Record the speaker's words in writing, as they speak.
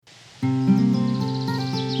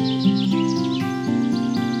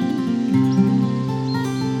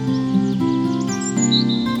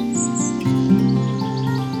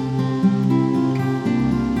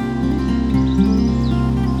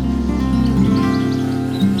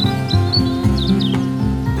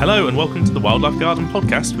Hello and welcome to the Wildlife Garden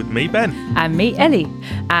podcast with me, Ben. And me, Ellie.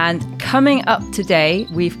 And coming up today,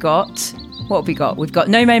 we've got... What have we got? We've got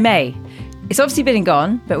No Mow May. It's obviously been and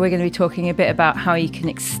gone, but we're going to be talking a bit about how you can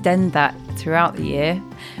extend that throughout the year,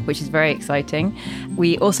 which is very exciting.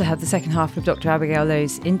 We also have the second half of Dr. Abigail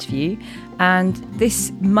Lowe's interview. And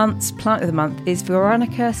this month's plant of the month is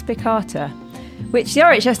Veronica spicata, which the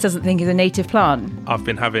RHS doesn't think is a native plant. I've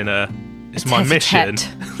been having It's my mission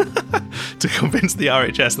to convince the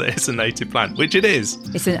RHS that it's a native plant, which it is.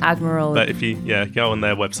 It's an admiral. But if you go on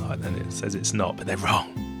their website, then it says it's not, but they're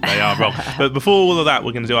wrong. They are wrong. But before all of that,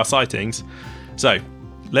 we're going to do our sightings. So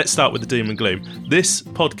let's start with the doom and gloom. This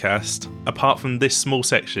podcast, apart from this small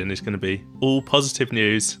section, is going to be all positive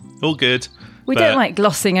news, all good. We don't like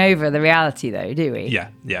glossing over the reality, though, do we? Yeah,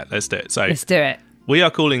 let's do it. So let's do it. We are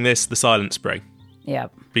calling this the silent spring. Yeah.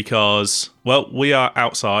 Because, we are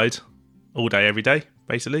outside all day, every day,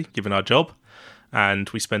 basically, given our job. And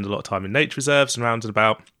we spend a lot of time in nature reserves and round and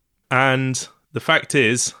about. And the fact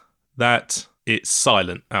is that it's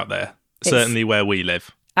silent out there, certainly where we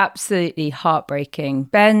live. Absolutely heartbreaking.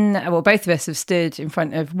 Both of us have stood in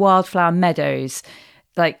front of wildflower meadows,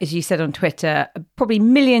 like, as you said on Twitter, probably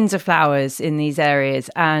millions of flowers in these areas,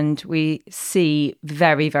 and we see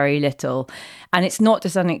very, very little. And it's not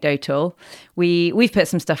just anecdotal. We've put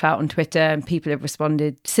some stuff out on Twitter and people have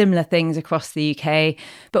responded similar things across the UK,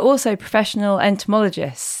 but also professional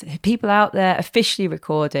entomologists, people out there officially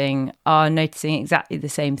recording, are noticing exactly the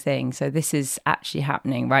same thing. So this is actually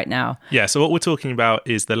happening right now. Yeah, so what we're talking about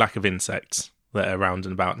is the lack of insects that are around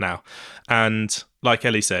and about now. And like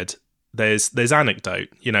Ellie said, there's anecdote.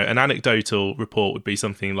 An anecdotal report would be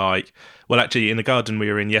something like, well, actually, in the garden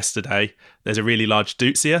we were in yesterday, there's a really large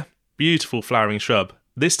deutzia, beautiful flowering shrub.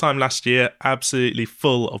 This time last year, absolutely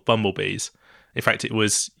full of bumblebees. In fact, it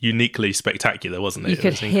was uniquely spectacular, wasn't it? You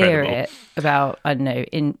could hear it about, I don't know,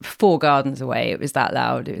 in 4 gardens away. It was that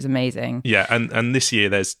loud. It was amazing. Yeah, and this year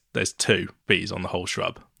there's 2 bees on the whole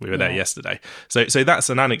shrub. We were there yesterday. So that's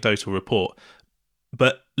an anecdotal report.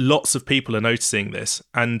 But lots of people are noticing this.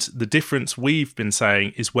 And the difference we've been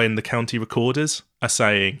saying is when the county recorders are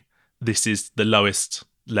saying this is the lowest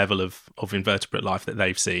level of invertebrate life that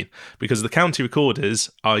they've seen. Because the county recorders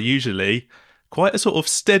are usually quite a sort of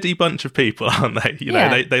steady bunch of people, aren't they?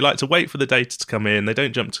 They like to wait for the data to come in. They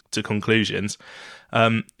don't jump to conclusions.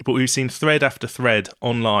 But we've seen thread after thread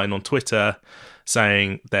online on Twitter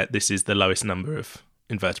saying that this is the lowest number of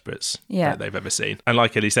invertebrates that they've ever seen. And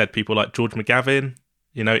like Ellie said, people like George McGavin,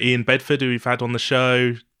 Ian Bedford, who we've had on the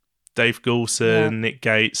show, Dave Goulson, Nick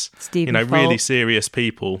Gates, Stephen Folt. Really serious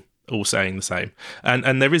people all saying the same.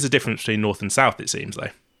 And there is a difference between north and south, it seems, though.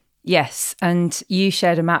 Yes, and you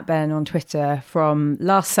shared a map, Ben, on Twitter from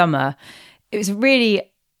last summer. It was a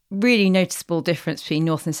really, really noticeable difference between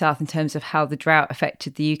north and south in terms of how the drought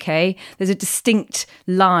affected the UK. There's a distinct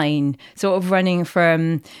line sort of running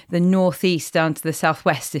from the northeast down to the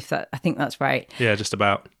southwest, I think that's right. Yeah, just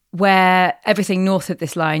about. Where everything north of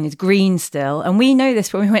this line is green still. And we know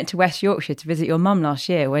this when we went to West Yorkshire to visit your mum last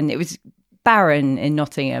year, when it was barren in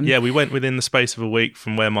Nottingham. Yeah, we went within the space of a week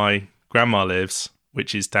from where my grandma lives,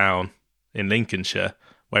 which is down in Lincolnshire,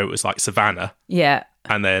 where it was like savannah. Yeah.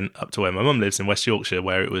 And then up to where my mum lives in West Yorkshire,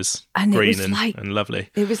 where it was green and lovely.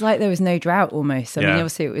 It was like there was no drought almost. I mean,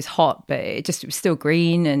 obviously it was hot, but it was still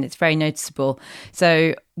green and it's very noticeable.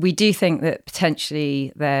 So we do think that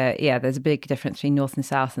potentially there's a big difference between north and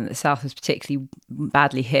south, and the south was particularly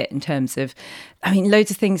badly hit in terms of, loads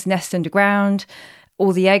of things nest underground.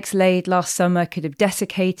 All the eggs laid last summer could have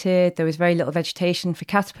desiccated. There was very little vegetation for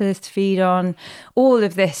caterpillars to feed on. All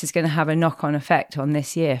of this is going to have a knock-on effect on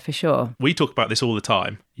this year, for sure. We talk about this all the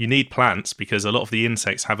time. You need plants because a lot of the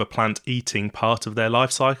insects have a plant-eating part of their life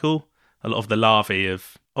cycle. A lot of the larvae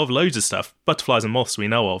of loads of stuff. Butterflies and moths we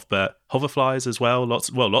know of, but hoverflies as well. Lots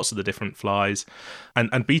of the different flies.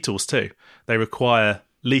 And beetles too. They require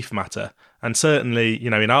leaf matter. And certainly,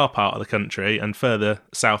 in our part of the country and further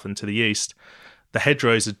south and to the east, the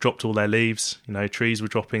hedgerows had dropped all their leaves, trees were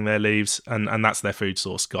dropping their leaves, and that's their food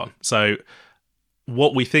source gone. So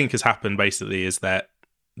what we think has happened basically is that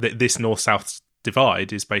this north-south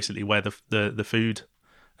divide is basically where the food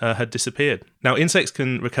had disappeared. Now, insects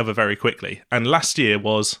can recover very quickly, and last year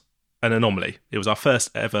was an anomaly. It was our first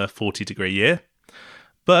ever 40-degree year,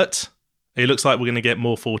 but it looks like we're going to get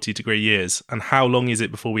more 40-degree years. And how long is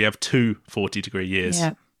it before we have 2 40-degree years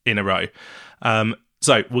in a row?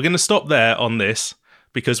 So we're going to stop there on this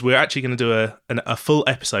because we're actually going to do a full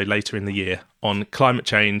episode later in the year on climate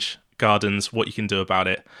change, gardens, what you can do about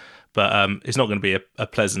it. But it's not going to be a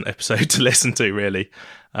pleasant episode to listen to, really.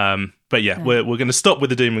 But yeah, we're going to stop with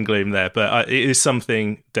the doom and gloom there. But it is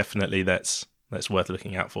something definitely that's that's worth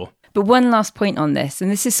looking out for. But one last point on this, and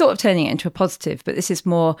this is sort of turning it into a positive, but this is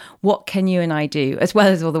more, what can you and I do, as well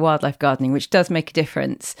as all the wildlife gardening, which does make a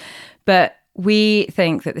difference. But we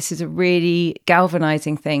think that this is a really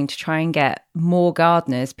galvanizing thing to try and get more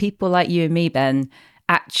gardeners, people like you and me, Ben,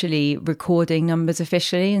 actually recording numbers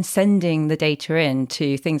officially and sending the data in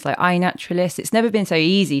to things like iNaturalist. It's never been so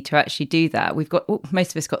easy to actually do that.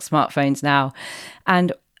 Most of us got smartphones now,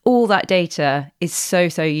 and all that data is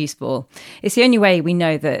so useful. It's the only way we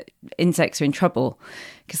know that insects are in trouble,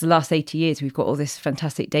 because the last 80 years we've got all this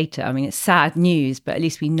fantastic data. I mean, it's sad news, but at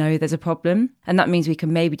least we know there's a problem, and that means we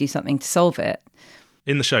can maybe do something to solve it.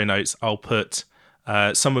 In the show notes, I'll put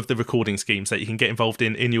some of the recording schemes that you can get involved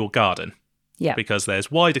in your garden. Yeah. Because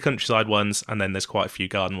there's wider countryside ones, and then there's quite a few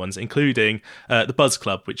garden ones, including the Buzz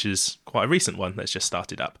Club, which is quite a recent one that's just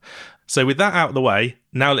started up. So with that out of the way,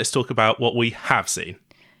 now let's talk about what we have seen.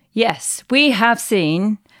 Yes, we have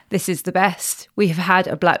seen, this is the best. We have had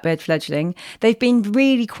a blackbird fledgling. They've been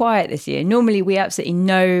really quiet this year. Normally we absolutely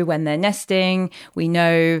know when they're nesting. We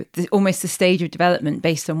know almost the stage of development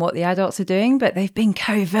based on what the adults are doing, but they've been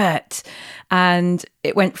covert. And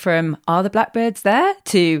it went from, are the blackbirds there,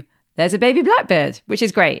 to there's a baby blackbird, which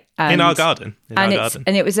is great. In our garden. And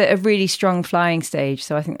it was a really strong flying stage.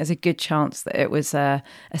 So I think there's a good chance that it was a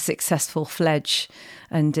successful fledge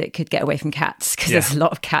and it could get away from cats, because there's a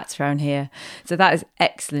lot of cats around here. So that is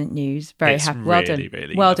excellent news. Very happy. Well done.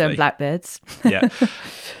 Really well done, blackbirds. Yeah.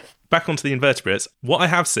 Back onto the invertebrates. What I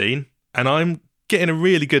have seen, and I'm getting a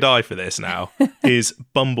really good eye for this now, is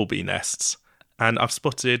bumblebee nests. And I've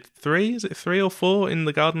spotted 3 or 4 in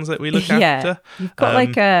the gardens that we look after? You've got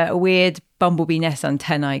like a weird bumblebee nest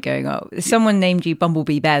antennae going up. Someone named you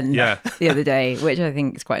Bumblebee Ben the other day, which I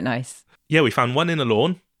think is quite nice. Yeah, we found one in a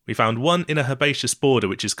lawn. We found one in a herbaceous border,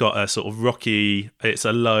 which has got a sort of rocky, it's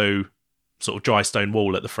a low sort of dry stone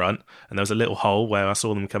wall at the front. And there was a little hole where I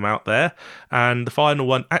saw them come out there. And the final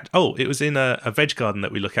one, it was in a veg garden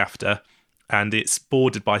that we look after. And it's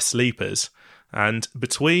bordered by sleepers. And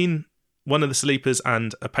between one of the sleepers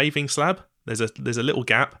and a paving slab, there's a little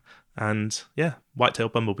gap, and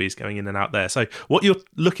white-tailed bumblebees going in and out there. So what you're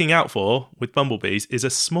looking out for with bumblebees is a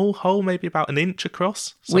small hole, maybe about an inch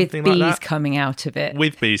across, something with bees like that. coming out of it.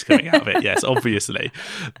 With bees coming out of it, yes, obviously.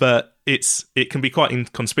 But it can be quite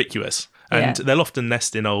inconspicuous, and they'll often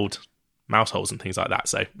nest in old mouse holes and things like that.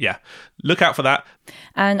 So look out for that.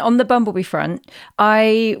 And on the bumblebee front,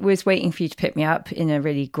 I was waiting for you to pick me up in a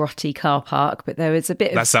really grotty car park, but there was a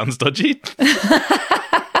bit of... That sounds dodgy.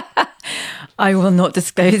 I will not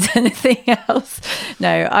disclose anything else.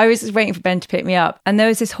 No, I was just waiting for Ben to pick me up, and there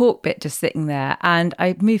was this hawk-bit just sitting there, and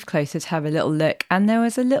I moved closer to have a little look, and there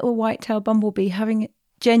was a little white-tailed bumblebee having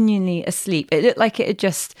genuinely asleep. It looked like it had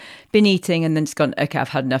just been eating and then just gone, okay, I've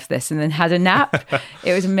had enough of this, and then had a nap.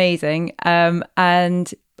 It was amazing.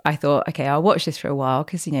 And I thought, okay, I'll watch this for a while,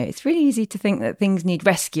 because, it's really easy to think that things need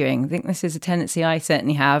rescuing. I think this is a tendency I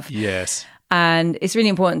certainly have. Yes. And it's really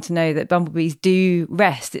important to know that bumblebees do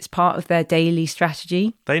rest. It's part of their daily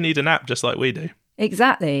strategy. They need a nap just like we do.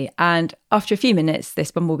 Exactly. And after a few minutes,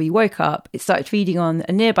 this bumblebee woke up, it started feeding on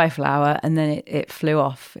a nearby flower, and then it flew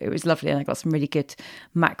off. It was lovely, and I got some really good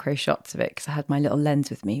macro shots of it because I had my little lens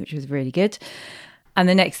with me, which was really good. And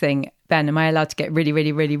the next thing, Ben, am I allowed to get really,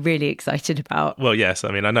 really, really, really excited about? Well, yes.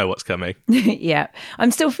 I mean, I know what's coming. Yeah.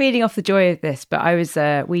 I'm still feeding off the joy of this, but I was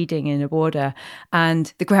weeding in a border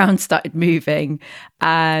and the ground started moving.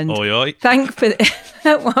 And oi, oi. Thankfully,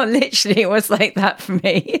 well, literally it was like that for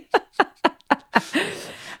me.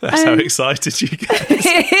 That's how excited you get.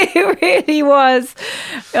 It really was.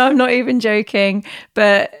 I'm not even joking.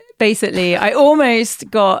 But basically, I almost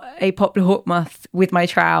got a poplar hawk moth with my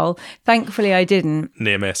trowel. Thankfully, I didn't.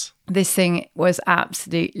 Near miss. This thing was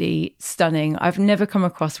absolutely stunning. I've never come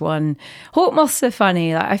across one. Hawk moths are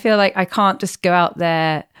funny. I feel like I can't just go out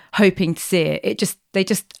there hoping to see it. They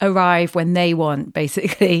just arrive when they want,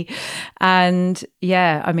 basically. And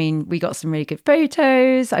I mean, we got some really good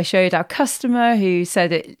photos. I showed our customer, who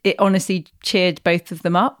said it honestly cheered both of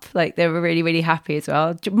them up. Like, they were really, really happy as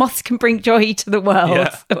well. Moths can bring joy to the world.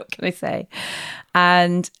 Yeah. What can I say?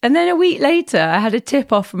 And then a week later, I had a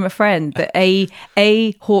tip off from a friend that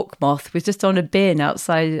a hawk moth was just on a bin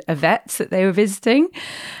outside a vet's that they were visiting.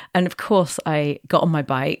 And of course, I got on my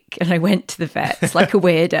bike and I went to the vet's like a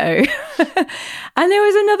weirdo. And there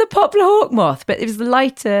was another poplar hawk moth, but it was the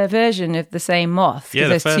lighter version of the same moth. Yeah,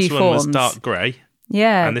 the first one was dark grey.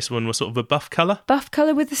 Yeah. And this one was sort of a buff colour. Buff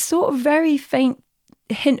colour with a sort of very faint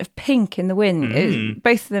hint of pink in the wind.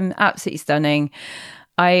 Both of them absolutely stunning.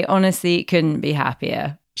 I honestly couldn't be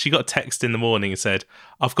happier. She got a text in the morning and said,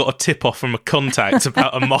 I've got a tip off from a contact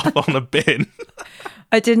about a moth on a bin.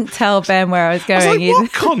 I didn't tell Ben where I was I was going like, either.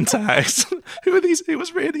 what contacts? Who are these? It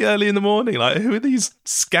was really early in the morning. Like, who are these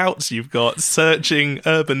scouts you've got searching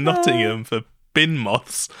urban Nottingham for bin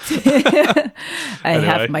moths? I Anyway.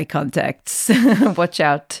 have my contacts. Watch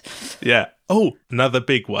out. Yeah. Oh, another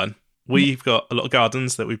big one. We've got a lot of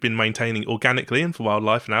gardens that we've been maintaining organically and for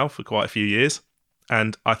wildlife now for quite a few years.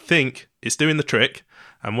 And I think it's doing the trick.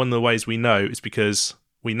 And one of the ways we know is because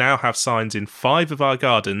we now have signs in 5 of our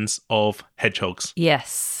gardens of hedgehogs.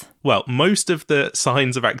 Yes. Well, most of the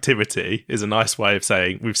signs of activity is a nice way of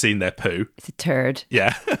saying we've seen their poo. It's a turd.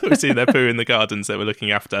 Yeah, we've seen their poo in the gardens that we're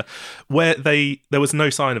looking after, where there was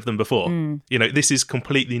no sign of them before. You know, this is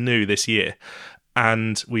completely new this year.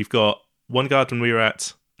 And we've got one garden we were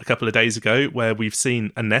at a couple of days ago where we've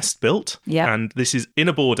seen a nest built. Yeah. And this is in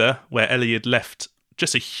a border where Ellie had left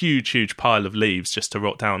just a huge pile of leaves just to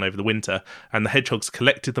rot down over the winter, and the hedgehogs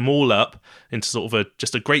collected them all up into sort of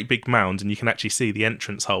just a great big mound, and you can actually see the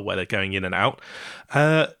entrance hole where they're going in and out.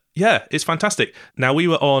 Yeah, it's fantastic. Now, we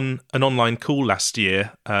were on an online call last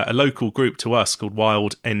year, a local group to us called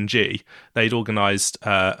Wild NG. They'd organised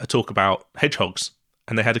a talk about hedgehogs,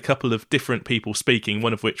 and they had a couple of different people speaking,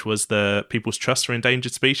 one of which was the People's Trust for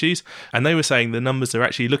Endangered Species, and they were saying the numbers are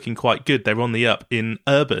actually looking quite good. They're on the up in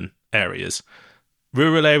urban areas.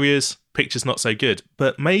 Rural areas, picture's not so good,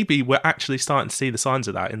 but maybe we're actually starting to see the signs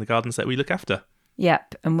of that in the gardens that we look after.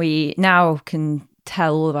 Yep. And we now can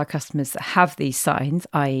tell all of our customers that have these signs,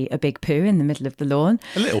 i.e. a big poo in the middle of the lawn.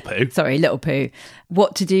 A little poo. Sorry, little poo.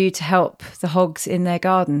 What to do to help the hogs in their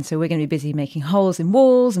garden. So we're going to be busy making holes in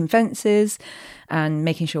walls and fences and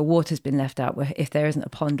making sure water's been left out if there isn't a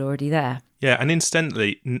pond already there. Yeah, and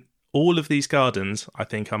incidentally, all of these gardens, I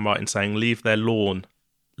think I'm right in saying, leave their lawn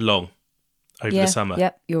long over the summer.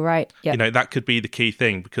 Yep, you're right. Yep. You know, that could be the key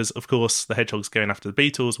thing because, of course, the hedgehogs going after the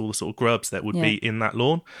beetles, all the sort of grubs that would be in that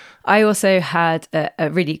lawn. I also had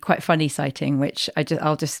a really quite funny sighting, which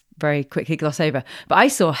I'll just very quickly gloss over. But I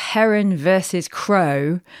saw heron versus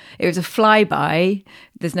crow. It was a flyby.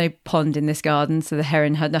 There's no pond in this garden, so the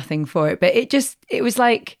heron had nothing for it. But it was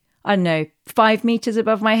like, I don't know, 5 meters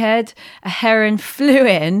above my head. A heron flew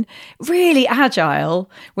in, really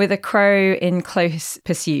agile, with a crow in close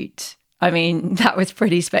pursuit. I mean, that was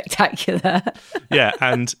pretty spectacular. Yeah,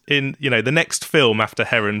 and in, the next film after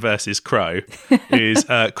Heron versus Crow is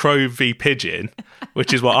Crow v Pigeon,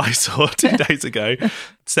 which is what I saw 2 days ago.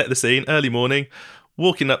 Set the scene, early morning,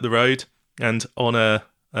 walking up the road, and on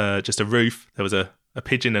just a roof, there was a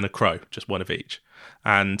pigeon and a crow, just one of each.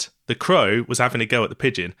 And the crow was having a go at the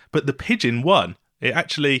pigeon, but the pigeon won. It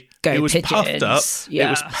was pigeons. puffed up. Yes.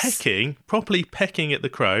 It was properly pecking at the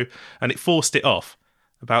crow, and it forced it off.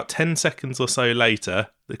 About 10 seconds or so later,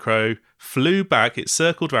 the crow flew back, it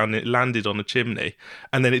circled around, and it landed on a chimney.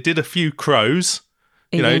 And then it did a few crows,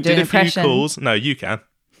 did a few calls. No, you can.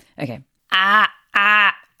 Okay. Yeah,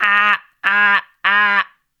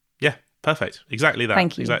 perfect. Exactly that.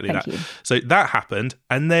 Thank you. Exactly Thank that. you. So that happened,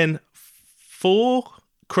 and then 4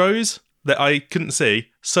 crows that I couldn't see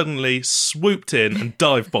suddenly swooped in and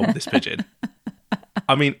dive-bombed this pigeon.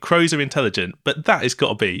 I mean, crows are intelligent, but that has got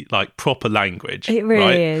to be like proper language. It really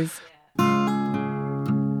right? is.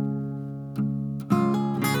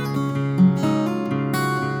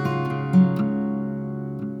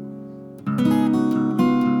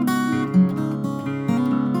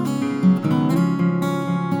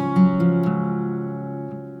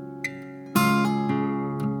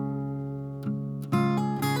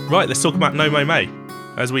 Right, let's talk about No Mow May.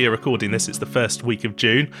 As we are recording this, it's the first week of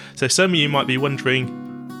June, so some of you might be wondering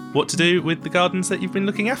what to do with the gardens that you've been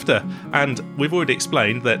looking after. And we've already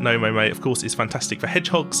explained that No Mow May, of course, is fantastic for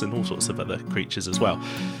hedgehogs and all sorts of other creatures as well.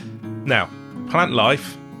 Now, Plant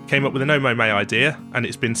Life came up with a No Mow May idea, and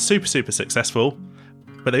it's been super successful.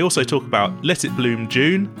 But they also talk about Let It Bloom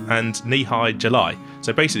June and Knee High July.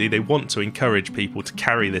 So basically, they want to encourage people to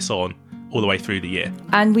carry this on all the way through the year.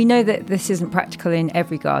 And we know that this isn't practical in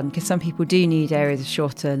every garden because some people do need areas of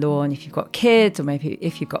shorter lawn if you've got kids or maybe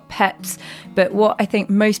if you've got pets. But what I think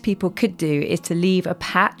most people could do is to leave a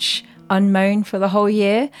patch unmown for the whole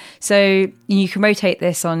year. So you can rotate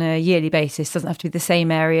this on a yearly basis. It doesn't have to be the same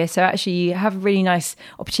area. So actually you have a really nice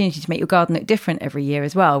opportunity to make your garden look different every year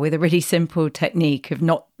as well with a really simple technique of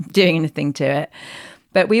not doing anything to it.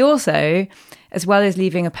 But we also, as well as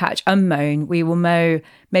leaving a patch unmown, we will mow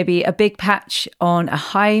maybe a big patch on a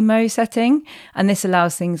high mow setting. And this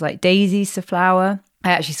allows things like daisies to flower.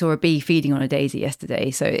 I actually saw a bee feeding on a daisy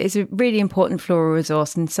yesterday. So it's a really important floral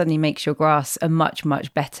resource and suddenly makes your grass a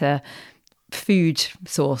much better food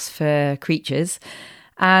source for creatures.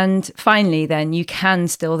 And finally, then you can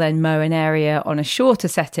still then mow an area on a shorter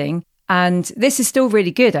setting And this is still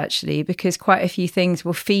really good, actually, because quite a few things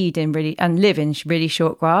will feed in really and live in really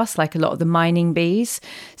short grass, like a lot of the mining bees.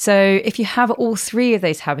 So if you have all three of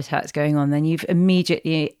those habitats going on, then you've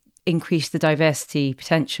immediately increased the diversity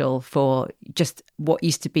potential for just what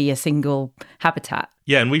used to be a single habitat.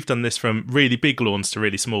 Yeah, and we've done this from really big lawns to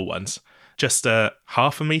really small ones. Just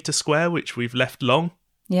half a metre square, which we've left long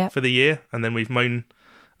for the year, and then we've mown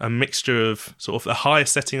a mixture of sort of the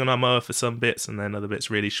highest setting on our mower for some bits and then other bits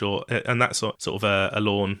really short. And that's sort of a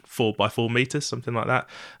lawn 4x4 metres, something like that.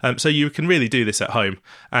 So you can really do this at home.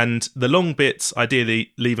 And the long bits,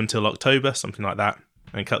 ideally leave until October, something like that,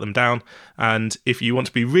 and cut them down. And if you want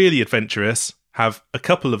to be really adventurous, have a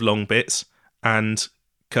couple of long bits and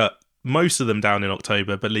cut most of them down in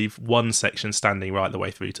October, but leave one section standing right the way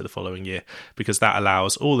through to the following year, because that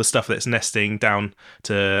allows all the stuff that's nesting down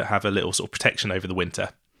to have a little sort of protection over the winter,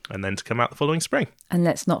 and then to come out the following spring. And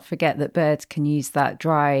let's not forget that birds can use that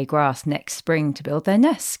dry grass next spring to build their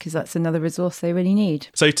nests, because that's another resource they really need.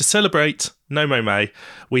 So to celebrate No Mow May,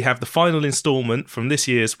 we have the final instalment from this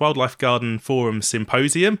year's Wildlife Garden Forum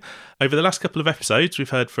Symposium. Over the last couple of episodes, we've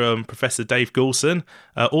heard from Professor Dave Goulson,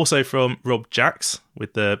 also from Rob Jacks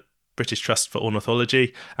with the British Trust for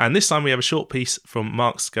Ornithology, and this time we have a short piece from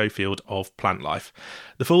Mark Schofield of Plant Life.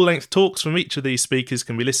 The full-length talks from each of these speakers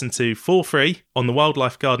can be listened to for free on the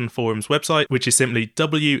Wildlife Garden Forum's website, which is simply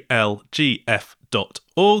wlgf.org.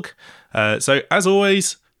 So as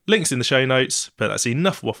always, links in the show notes, but that's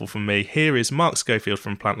enough waffle from me. Here is Mark Schofield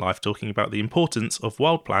from Plant Life talking about the importance of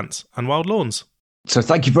wild plants and wild lawns. So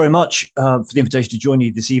thank you very much for the invitation to join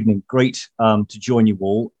you this evening. Great to join you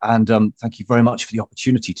all. And thank you very much for the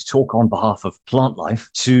opportunity to talk on behalf of Plant Life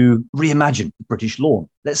to reimagine the British lawn.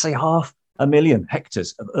 Let's say 500,000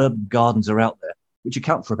 hectares of urban gardens are out there, which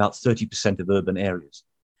account for about 30% of urban areas.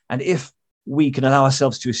 And if we can allow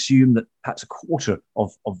ourselves to assume that perhaps a quarter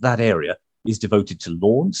of that area is devoted to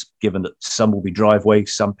lawns, given that some will be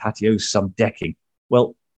driveways, some patios, some decking,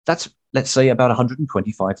 well, that's, let's say, about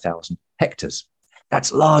 125,000 hectares.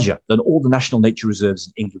 That's larger than all the national nature reserves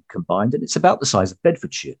in England combined, and it's about the size of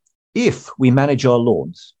Bedfordshire. If we manage our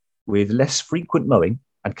lawns with less frequent mowing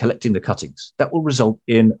and collecting the cuttings, that will result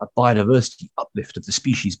in a biodiversity uplift of the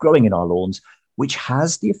species growing in our lawns, which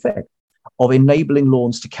has the effect of enabling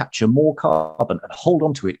lawns to capture more carbon and hold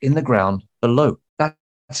onto it in the ground below.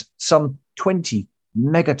 That's some 20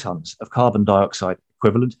 megatons of carbon dioxide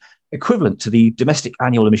equivalent to the domestic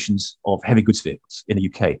annual emissions of heavy goods vehicles in the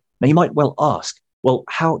UK. Now, you might well ask, well,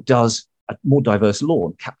 how does a more diverse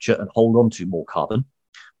lawn capture and hold on to more carbon?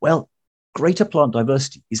 Well, greater plant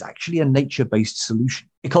diversity is actually a nature-based solution.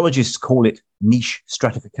 Ecologists call it niche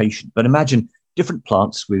stratification, but imagine different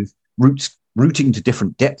plants with roots rooting to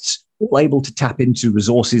different depths, all able to tap into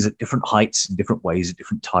resources at different heights in different ways at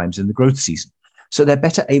different times in the growth season. So they're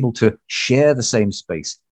better able to share the same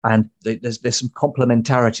space, and there's some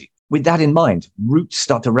complementarity. With that in mind, roots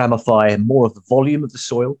start to ramify more of the volume of the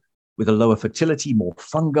soil. With a lower fertility, more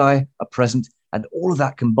fungi are present, and all of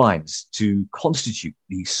that combines to constitute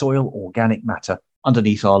the soil organic matter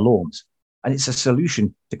underneath our lawns. And it's a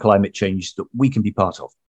solution to climate change that we can be part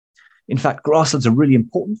of. In fact, grasslands are really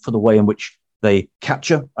important for the way in which they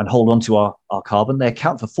capture and hold on to our carbon. They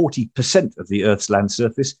account for 40% of the Earth's land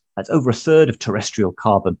surface. That's over a third of terrestrial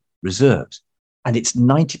carbon reserves. And it's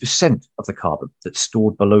 90% of the carbon that's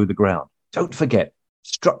stored below the ground. Don't forget,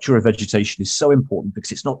 structure of vegetation is so important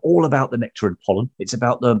because it's not all about the nectar and pollen. It's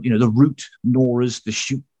about the root gnawers, the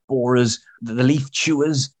shoot borers, the leaf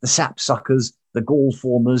chewers, the sap suckers, the gall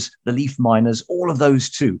formers, the leaf miners, all of those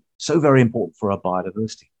too. So very important for our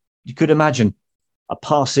biodiversity. You could imagine a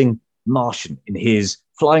passing Martian in his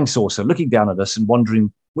flying saucer looking down at us and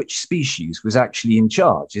wondering which species was actually in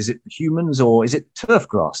charge. Is it humans or is it turf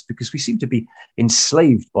grass? Because we seem to be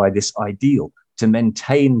enslaved by this ideal to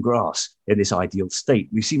maintain grass in this ideal state.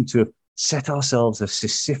 We seem to have set ourselves a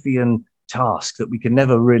Sisyphean task that we can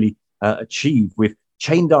never really achieve. We've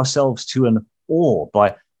chained ourselves to an oar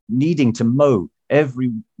by needing to mow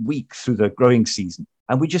every week through the growing season.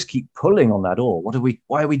 And we just keep pulling on that oar.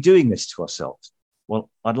 Why are we doing this to ourselves? Well,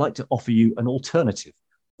 I'd like to offer you an alternative,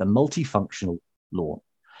 the multifunctional lawn.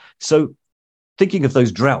 So thinking of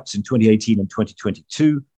those droughts in 2018 and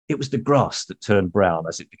 2022, it was the grass that turned brown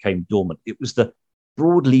as it became dormant. It was the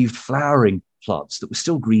broad-leaved flowering plants that were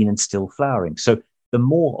still green and still flowering. So the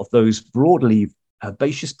more of those broad-leaved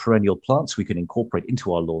herbaceous perennial plants we can incorporate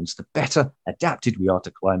into our lawns, the better adapted we are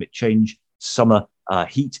to climate change, summer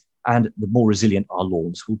heat, and the more resilient our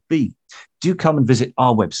lawns will be. Do come and visit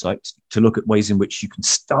our website to look at ways in which you can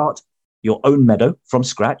start your own meadow from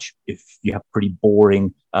scratch if you have pretty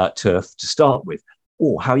boring turf to start with,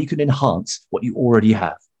 or how you can enhance what you already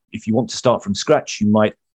have. If you want to start from scratch, you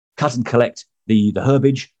might cut and collect the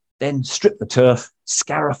herbage, then strip the turf,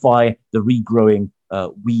 scarify the regrowing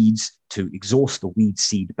weeds to exhaust the weed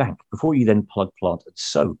seed bank before you then plug, plant, and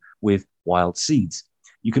sow with wild seeds.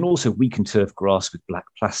 You can also weaken turf grass with black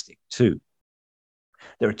plastic too.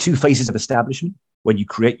 There are 2 phases of establishment. When you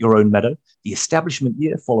create your own meadow, the establishment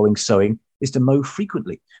year following sowing is to mow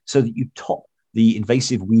frequently so that you top the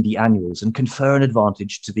invasive weedy annuals and confer an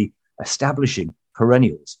advantage to the establishing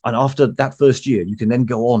perennials. And after that first year, you can then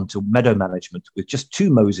go on to meadow management with just 2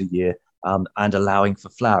 mows a year and allowing for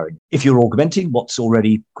flowering. If you're augmenting what's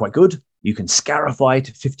already quite good, you can scarify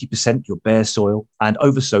to 50% your bare soil and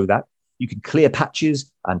oversow that. You can clear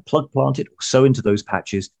patches and plug plant it or sow into those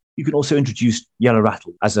patches. You can also introduce yellow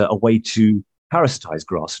rattle as a way to parasitize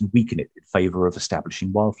grass and weaken it in favor of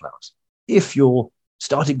establishing wildflowers. If you're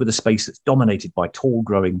starting with a space that's dominated by tall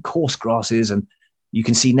growing coarse grasses, and you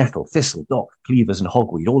can see nettle, thistle, dock, cleavers, and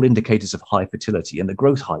hogweed, all indicators of high fertility, and the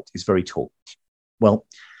growth height is very tall. Well,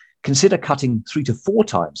 consider cutting 3 to 4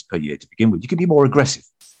 times per year to begin with. You can be more aggressive.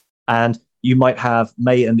 And you might have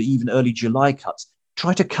May and even early July cuts.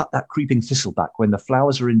 Try to cut that creeping thistle back when the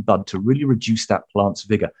flowers are in bud to really reduce that plant's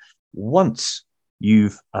vigor. Once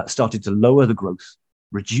you've started to lower the growth,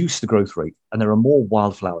 reduce the growth rate, and there are more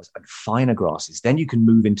wildflowers and finer grasses, then you can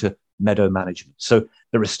move into meadow management. So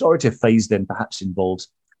the restorative phase then perhaps involves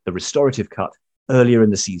the restorative cut earlier in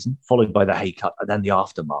the season, followed by the hay cut, and then the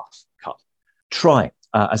aftermath cut. Try,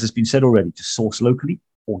 as has been said already, to source locally,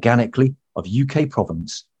 organically, of UK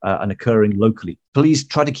provenance and occurring locally. Please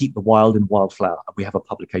try to keep the wild in wildflower. We have a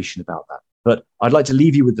publication about that. But I'd like to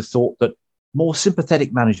leave you with the thought that more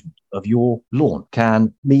sympathetic management of your lawn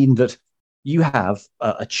can mean that you have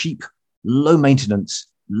a cheap, low maintenance,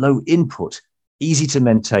 low input, easy to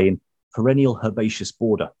maintain, perennial herbaceous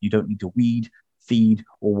border. You don't need to weed, feed,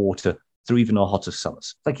 or water through even our hottest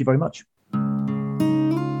summers. Thank you very much.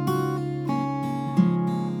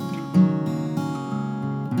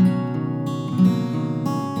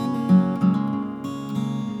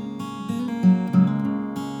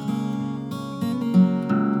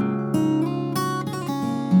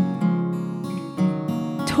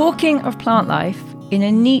 Talking of plant life, in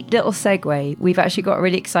a neat little segue, we've actually got a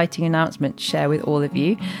really exciting announcement to share with all of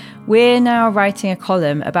you. We're now writing a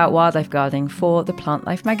column about wildlife gardening for the Plant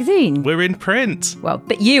Life magazine. We're in print. Well,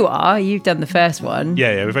 but you've done the first one.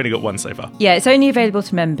 Yeah, we've only got one so far. Yeah, it's only available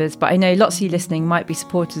to members, but I know lots of you listening might be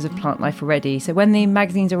supporters of Plant Life already. So when the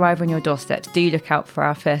magazines arrive on your doorstep, do look out for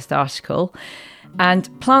our first article.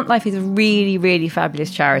 And Plant Life is a really, really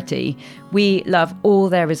fabulous charity. We love all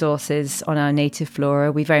their resources on our native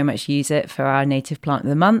flora. We very much use it for our native plant of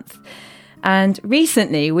the month. And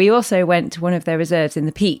recently, we also went to one of their reserves in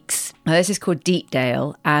the Peaks. Now, this is called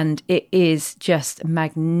Deepdale, and it is just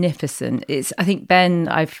magnificent. I think, Ben,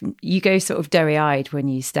 you go sort of doughy-eyed when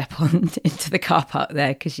you step on into the car park there,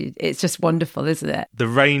 because it's just wonderful, isn't it? The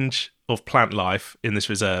range of plant life in this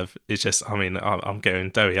reserve is just, I'm going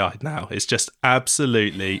doughy-eyed now. It's just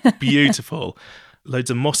absolutely beautiful. Loads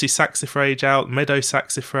of mossy saxifrage out, meadow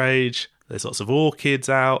saxifrage. There's lots of orchids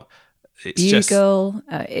out. It's bugle.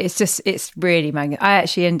 It's really magnificent. I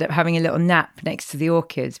actually ended up having a little nap next to the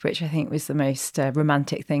orchids, which I think was the most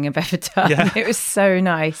romantic thing I've ever done. Yeah. It was so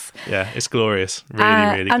nice. Yeah, it's glorious.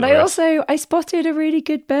 Really and glorious. I spotted a really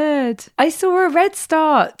good bird. I saw a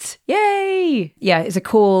redstart. Yay! Yeah, it's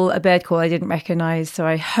a bird call I didn't recognise, so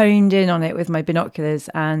I honed in on it with my binoculars,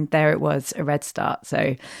 and there it was, a redstart.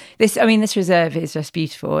 So this reserve is just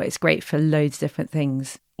beautiful. It's great for loads of different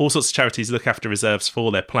things. All sorts of charities look after reserves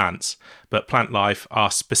for their plants, but Plant Life are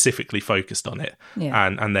specifically focused on it,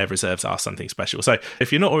 and their reserves are something special. So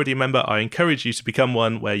if you're not already a member, I encourage you to become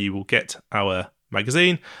one, where you will get our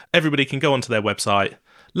magazine. Everybody can go onto their website,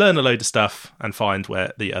 learn a load of stuff, and find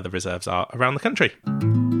where the other reserves are around the country.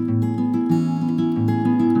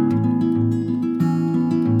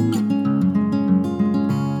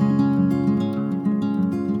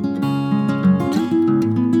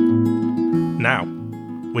 Now,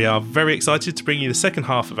 we are very excited to bring you the second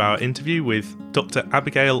half of our interview with Dr.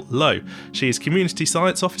 Abigail Lowe. She is Community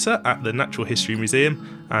Science Officer at the Natural History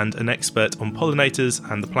Museum and an expert on pollinators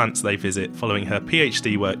and the plants they visit, following her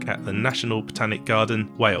PhD work at the National Botanic Garden,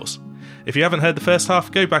 Wales. If you haven't heard the first half,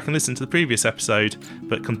 go back and listen to the previous episode,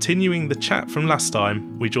 but continuing the chat from last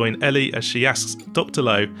time, we join Ellie as she asks Dr.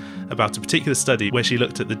 Lowe about a particular study where she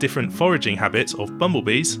looked at the different foraging habits of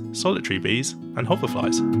bumblebees, solitary bees and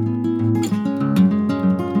hoverflies.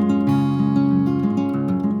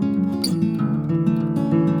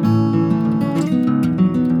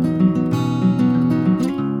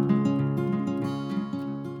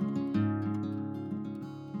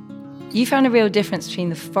 You found a real difference between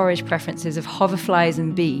the forage preferences of hoverflies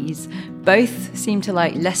and bees. Both seem to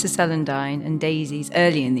like lesser celandine and daisies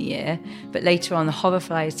early in the year, but later on the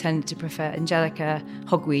hoverflies tended to prefer angelica,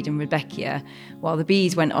 hogweed and rudbeckia, while the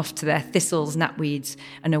bees went off to their thistles, knapweeds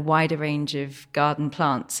and a wider range of garden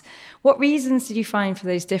plants. What reasons did you find for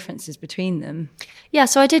those differences between them? Yeah,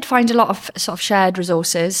 so I did find a lot of sort of shared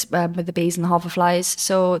resources with the bees and the hoverflies.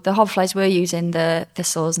 So the hoverflies were using the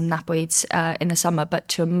thistles and knapweeds in the summer, but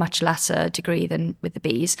to a much lesser degree than with the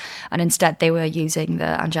bees. And instead they were using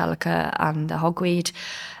the angelica and the hogweed.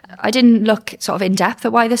 I didn't look sort of in depth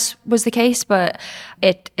at why this was the case, but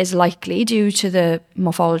it is likely due to the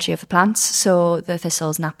morphology of the plants. So the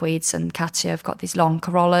thistles, knapweeds and cassia have got these long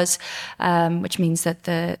corollas, which means that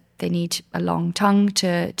they need a long tongue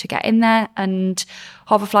to get in there. And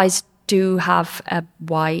hoverflies do have a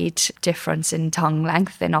wide difference in tongue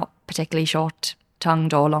length. They're not particularly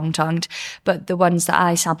short-tongued or long-tongued, but the ones that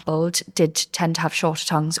I sampled did tend to have shorter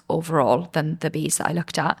tongues overall than the bees that I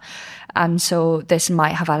looked at. And so this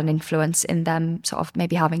might have had an influence in them sort of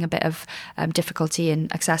maybe having a bit of difficulty in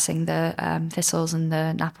accessing the thistles and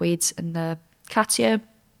the knapweeds and the cassia.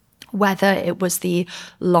 Whether it was the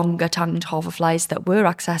longer-tongued hoverflies that were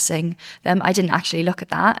accessing them, I didn't actually look at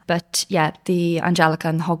that. But yeah, the angelica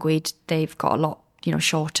and the hogweed, they've got a lot,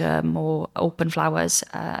 shorter, more open flowers.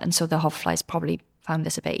 And so the hoverflies probably found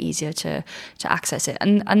this a bit easier to access it.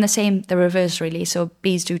 And the reverse really. So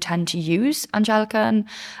bees do tend to use angelica and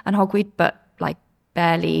hogweed, but like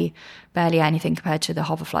barely anything compared to the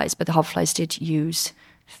hoverflies. But the hoverflies did use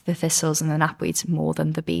the thistles and the knapweeds more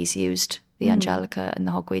than the bees used the angelica and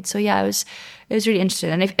the hogweed. So yeah, it was really interesting.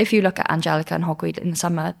 And if you look at angelica and hogweed in the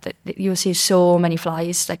summer, you'll see so many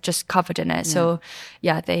flies like just covered in it. Yeah. So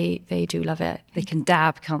yeah, they do love it. They can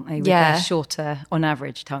dab, can't they? With their shorter, on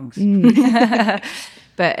average, tongues.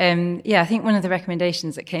 But I think one of the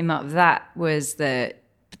recommendations that came out of that was that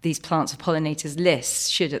these plants with pollinators lists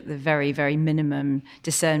should at the very, very minimum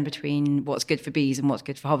discern between what's good for bees and what's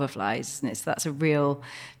good for hoverflies, isn't it? So that's a real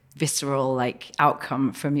visceral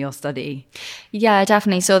outcome from your study. Yeah,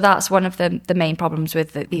 definitely. So that's one of the main problems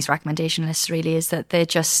with these recommendation lists really, is that they're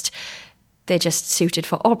just suited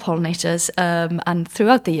for all pollinators and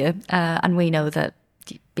throughout the year. And we know that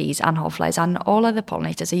bees and hoverflies and all other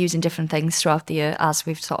pollinators are using different things throughout the year, as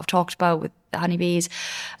we've sort of talked about with the honeybees.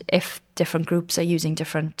 If different groups are using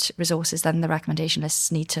different resources, then the recommendation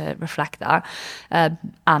lists need to reflect that.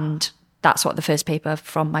 And that's what the first paper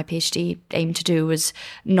from my PhD aimed to do, was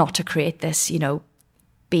not to create this,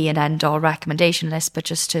 be and end all recommendation list, but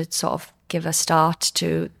just to sort of give a start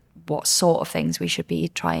to what sort of things we should be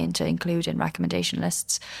trying to include in recommendation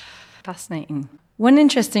lists. Fascinating. One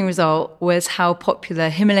interesting result was how popular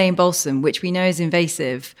Himalayan balsam, which we know is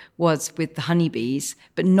invasive, was with the honeybees,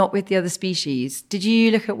 but not with the other species. Did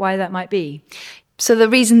you look at why that might be? So the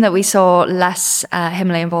reason that we saw less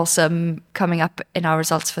Himalayan balsam coming up in our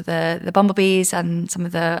results for the bumblebees and some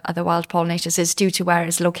of the other wild pollinators is due to where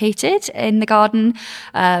it's located in the garden.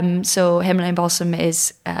 So Himalayan balsam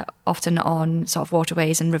is often on sort of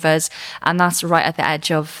waterways and rivers, and that's right at the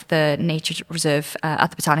edge of the nature reserve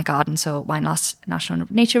at the Botanic Garden, so Winelas National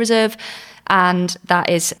Nature Reserve. And that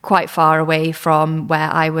is quite far away from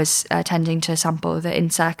where I was tending to sample the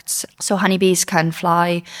insects. So honeybees can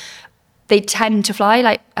fly. They tend to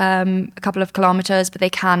fly a couple of kilometres, but they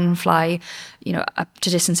can fly, up to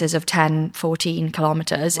distances of 10, 14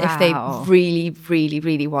 kilometres if they really, really,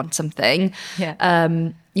 really want something. Yeah.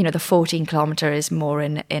 The 14 kilometre is more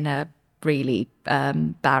in a really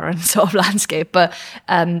barren sort of landscape, but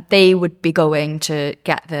they would be going to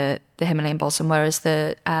get the Himalayan balsam, whereas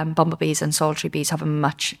the bumblebees and solitary bees have a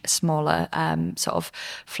much smaller sort of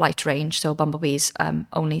flight range. So bumblebees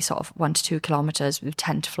only sort of 1 to 2 kilometres would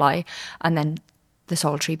tend to fly, and then the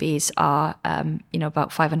solitary bees are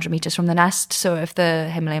about 500 metres from the nest. So if the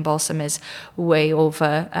Himalayan balsam is way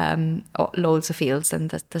over loads of fields, then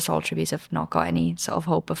the solitary bees have not got any sort of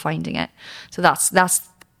hope of finding it. So that's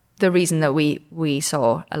the reason that we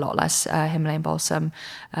saw a lot less Himalayan balsam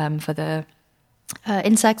for the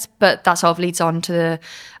insects. But that sort of leads on to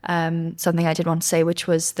something I did want to say, which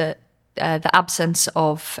was that the absence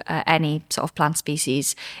of any sort of plant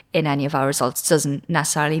species in any of our results doesn't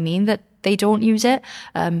necessarily mean that they don't use it.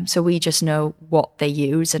 So we just know what they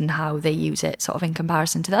use and how they use it sort of in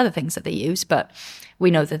comparison to the other things that they use. But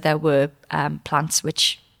we know that there were plants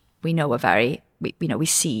which we know are we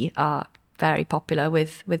see are very popular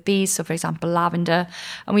with bees. So for example, lavender,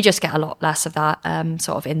 and we just get a lot less of that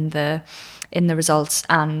sort of in the results,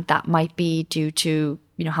 and that might be due to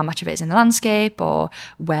how much of it is in the landscape or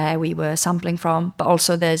where we were sampling from. But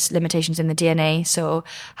also there's limitations in the DNA, so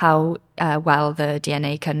how well the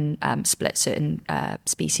DNA can split certain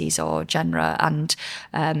species or genera. And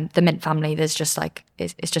the mint family, there's just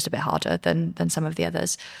it's just a bit harder than some of the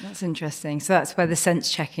others. That's interesting. So that's where the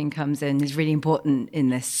sense checking comes in, is really important in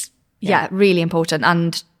this. Yeah, really important.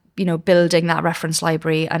 And, building that reference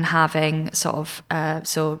library and having sort of,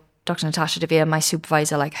 so Dr. Natasha DeVere, my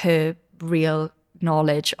supervisor, like her real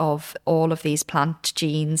knowledge of all of these plant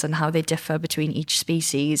genes and how they differ between each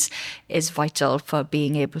species is vital for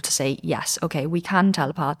being able to say, yes, okay, we can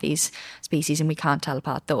tell apart these species and we can't tell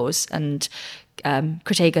apart those. And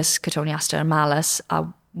Crataegus, Cotoneaster and Malus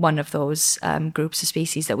are one of those groups of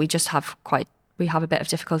species that we just have a bit of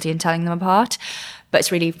difficulty in telling them apart. But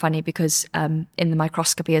it's really funny because in the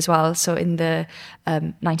microscopy as well, so in the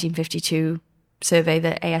 1952 survey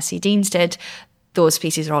that ASC Deans did, those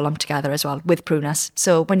species are all lumped together as well with prunus.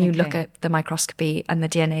 So when you look at the microscopy and the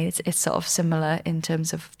DNA, it's sort of similar in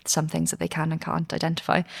terms of some things that they can and can't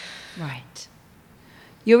identify. Right.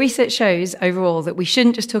 Your research shows overall that we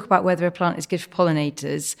shouldn't just talk about whether a plant is good for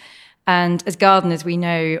pollinators. And as gardeners, we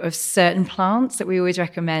know of certain plants that we always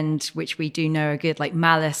recommend, which we do know are good, like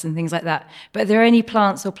malus and things like that. But are there any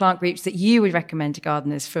plants or plant groups that you would recommend to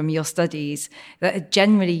gardeners from your studies that are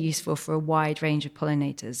generally useful for a wide range of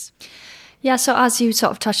pollinators? Yeah, so as you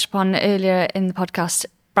sort of touched upon earlier in the podcast,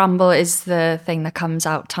 bramble is the thing that comes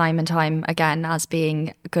out time and time again as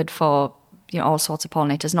being good for all sorts of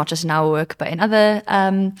pollinators, not just in our work, but in other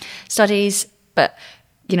studies. But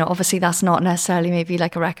obviously that's not necessarily maybe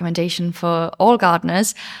like a recommendation for all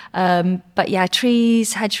gardeners. But yeah,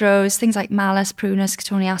 trees, hedgerows, things like malus, prunus,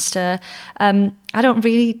 cotoneaster. I don't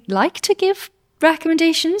really like to give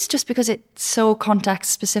recommendations just because it's so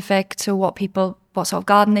context specific to what sort of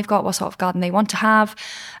garden they've got, what sort of garden they want to have.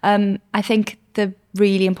 I think the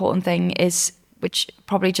really important thing is, which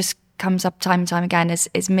probably just comes up time and time again,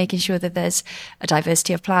 is making sure that there's a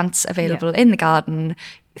diversity of plants available in the garden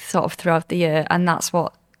sort of throughout the year. And that's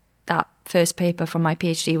what that first paper from my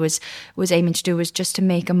PhD was aiming to do, was just to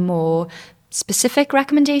make a more specific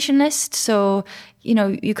recommendation list. So,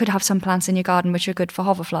 you could have some plants in your garden which are good for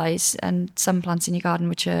hoverflies and some plants in your garden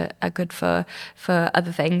which are good for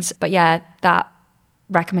other things. But yeah, that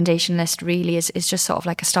recommendation list really is just sort of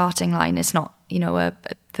like a starting line. It's not,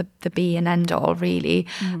 the be and end all really.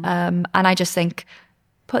 And I just think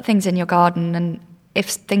put things in your garden, and if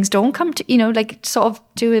things don't come to, sort of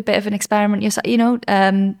do a bit of an experiment yourself,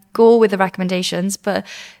 go with the recommendations, but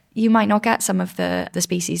you might not get some of the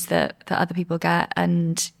species that other people get.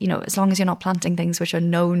 And, as long as you're not planting things which are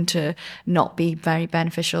known to not be very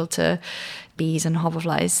beneficial to bees and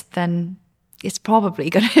hoverflies, then it's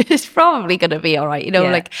probably gonna be all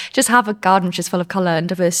right. Just have a garden which is full of colour and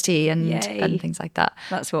diversity and things like that.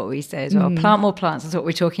 That's what we say as well. Plant more plants. That's what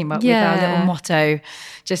we're talking about with our little motto.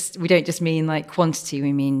 We don't just mean like quantity,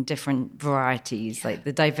 we mean different varieties. Like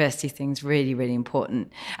the diversity thing's really, really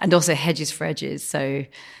important. And also hedges for edges. So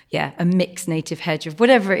yeah, a mixed native hedge of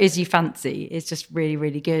whatever it is you fancy is just really,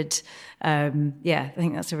 really good. I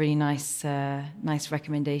think that's a really nice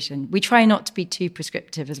recommendation. We try not to be too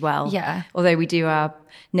prescriptive as well. Yeah. Although we do our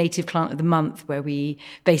native plant of the month, where we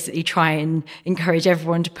basically try and encourage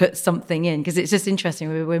everyone to put something in, because it's just interesting.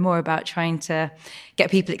 We're more about trying to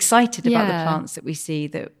get people excited about the plants that we see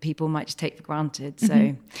that people might just take for granted.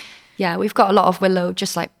 So yeah, we've got a lot of willow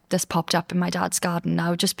just like this popped up in my dad's garden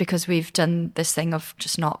now, just because we've done this thing of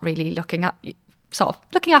just not really looking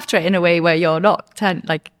after it in a way where you're not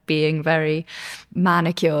being very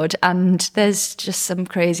manicured. And there's just some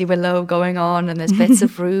crazy willow going on, and there's bits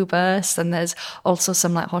of rubus, and there's also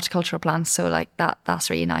some like horticultural plants. So like that's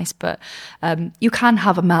really nice. But you can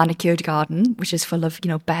have a manicured garden which is full of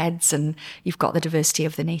beds, and you've got the diversity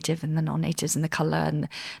of the native and the non-natives and the colour and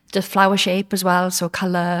the flower shape as well. So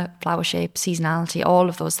colour, flower shape, seasonality, all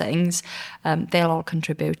of those things, they'll all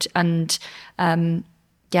contribute. And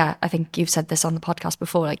I think you've said this on the podcast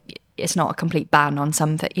before, like it's not a complete ban on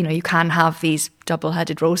some that, you can have these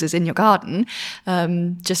double-headed roses in your garden.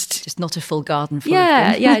 Just not a full garden full of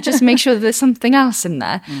them. Yeah, just make sure that there's something else in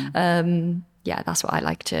there. That's what I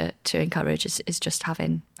like to encourage is just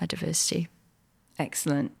having a diversity.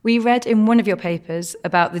 Excellent. We read in one of your papers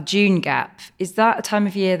about the June gap. Is that a time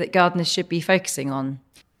of year that gardeners should be focusing on?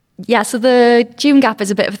 Yeah, so the June gap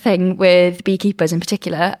is a bit of a thing with beekeepers in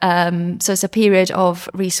particular. So it's a period of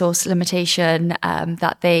resource limitation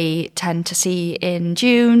that they tend to see in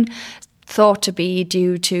June thought to be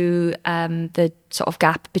due to the sort of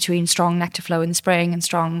gap between strong nectar flow in the spring and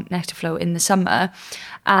strong nectar flow in the summer.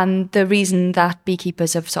 And the reason that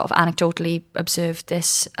beekeepers have sort of anecdotally observed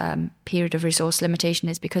this period of resource limitation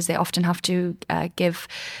is because they often have to give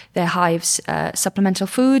their hives supplemental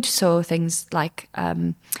food, so things like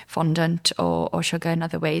fondant or sugar in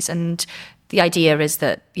other ways. And the idea is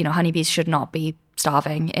that, honeybees should not be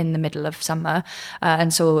starving in the middle of summer.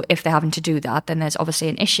 And so if they're having to do that, then there's obviously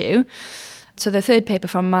an issue. So the third paper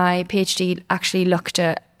from my PhD actually looked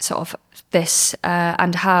at sort of this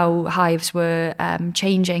and how hives were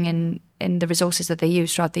changing in the resources that they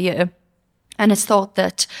use throughout the year. And it's thought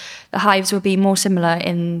that the hives will be more similar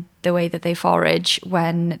in the way that they forage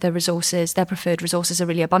when their preferred resources are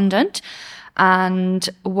really abundant. And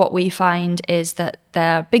what we find is that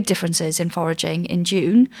there are big differences in foraging in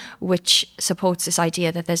June, which supports this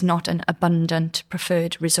idea that there's not an abundant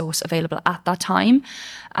preferred resource available at that time.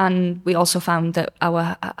 And we also found that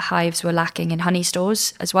our hives were lacking in honey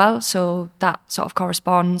stores as well. So that sort of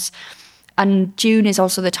corresponds. And June is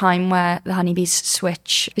also the time where the honeybees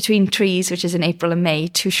switch between trees, which is in April and May,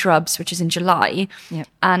 to shrubs, which is in July. Yep.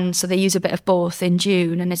 And so they use a bit of both in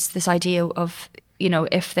June. And it's this idea of,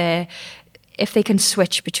 if they can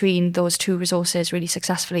switch between those two resources really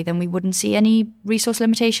successfully, then we wouldn't see any resource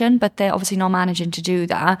limitation, but they're obviously not managing to do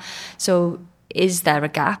that. So is there a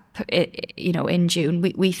gap, in June?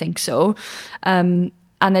 We think so.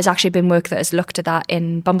 And there's actually been work that has looked at that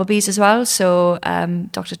in bumblebees as well. So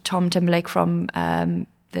Dr. Tom Timberlake from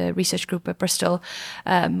the research group at Bristol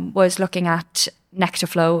was looking at nectar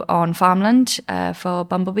flow on farmland for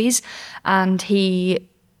bumblebees, and he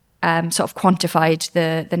sort of quantified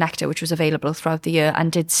the nectar which was available throughout the year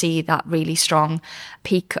and did see that really strong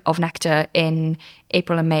peak of nectar in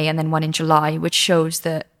April and May and then one in July, which shows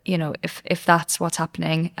that, if that's what's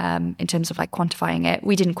happening in terms of like quantifying it.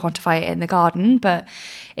 We didn't quantify it in the garden, but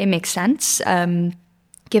it makes sense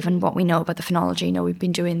given what we know about the phenology. We've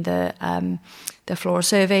been doing the floral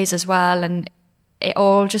surveys as well, and it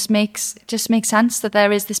all just makes sense that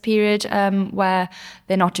there is this period where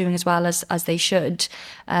they're not doing as well as they should.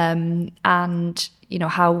 And,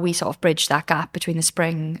 how we sort of bridge that gap between the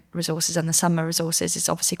spring resources and the summer resources is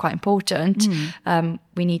obviously quite important.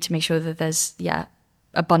 We need to make sure that there's,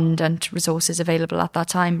 abundant resources available at that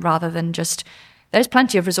time rather than just... There's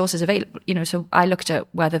plenty of resources available, so I looked at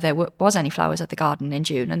whether there was any flowers at the garden in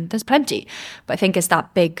June, and there's plenty. But I think it's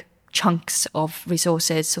that big chunks of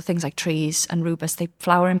resources, so things like trees and rubus, they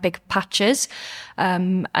flower in big patches,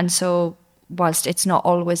 and so whilst it's not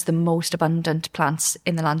always the most abundant plants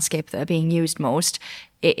in the landscape that are being used most,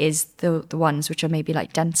 it is the ones which are maybe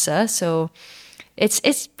like denser. So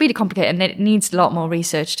it's really complicated and it needs a lot more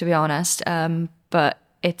research, to be honest, but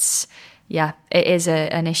it is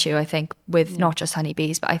an issue, I think, with not just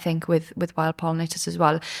honeybees, but I think with wild pollinators as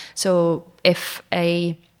well. So if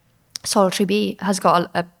a solitary bee has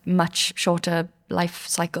got a much shorter life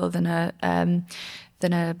cycle than a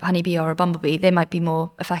honeybee or a bumblebee, they might be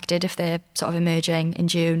more affected. If they're sort of emerging in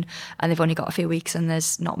June and they've only got a few weeks and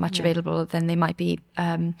there's not much available, then they might be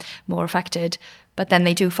more affected. But then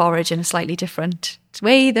they do forage in a slightly different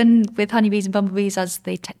way than with honeybees and bumblebees, as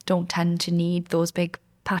they don't tend to need those big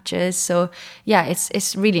patches. So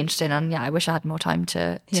it's really interesting, and I wish I had more time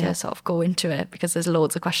to sort of go into it, because there's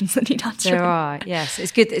loads of questions that need answering. There are, yes.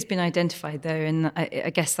 It's good that it's been identified though, and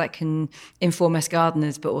I guess that can inform us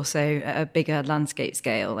gardeners, but also at a bigger landscape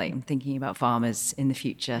scale, like I'm thinking about farmers in the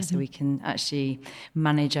future, so we can actually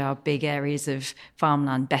manage our big areas of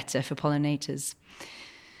farmland better for pollinators.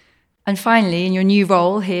 And finally, in your new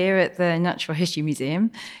role here at the Natural History Museum,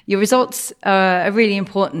 your results are really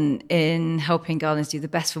important in helping gardeners do the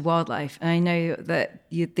best for wildlife. And I know that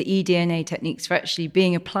the eDNA techniques are actually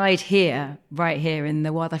being applied right here in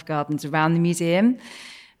the wildlife gardens around the museum.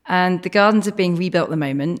 And the gardens are being rebuilt at the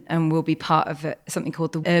moment and will be part of something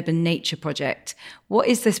called the Urban Nature Project. What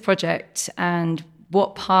is this project, and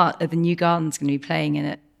what part are the new gardens going to be playing in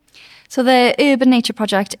it? So the Urban Nature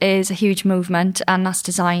Project is a huge movement, and that's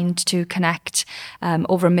designed to connect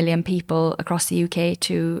over 1 million people across the UK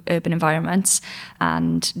to urban environments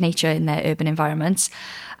and nature in their urban environments.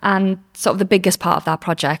 And sort of the biggest part of that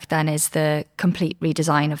project then is the complete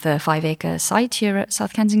redesign of the 5-acre site here at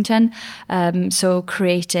South Kensington. So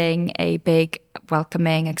creating a big,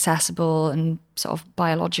 welcoming, accessible and sort of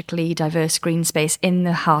biologically diverse green space in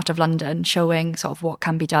the heart of London, showing sort of what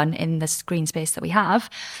can be done in this green space that we have.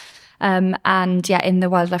 In the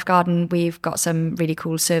wildlife garden, we've got some really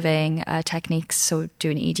cool surveying techniques. So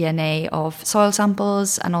doing eDNA of soil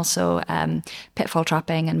samples, and also pitfall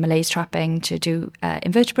trapping and malaise trapping to do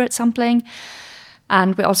invertebrate sampling.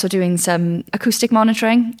 And we're also doing some acoustic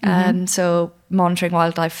monitoring. So monitoring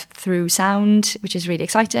wildlife through sound, which is really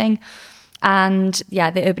exciting. And yeah,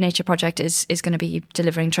 the Urban Nature Project is going to be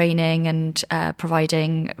delivering training and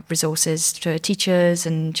providing resources to teachers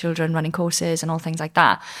and children running courses and all things like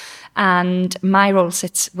that. And my role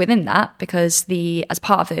sits within that because as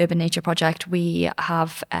part of the Urban Nature Project, we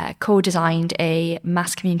have co-designed a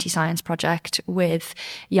mass community science project with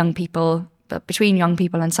young people, between young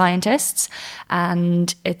people and scientists.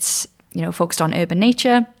 And it's focused on urban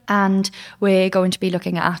nature, and we're going to be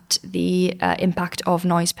looking at the impact of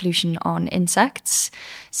noise pollution on insects.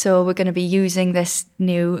 So we're going to be using this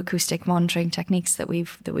new acoustic monitoring techniques that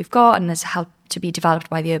we've got and has helped to be developed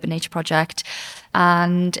by the Urban Nature Project.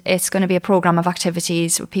 And it's going to be a programme of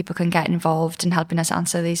activities where people can get involved in helping us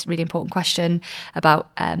answer these really important questions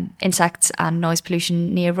about insects and noise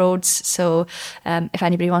pollution near roads. So if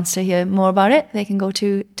anybody wants to hear more about it, they can go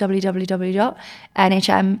to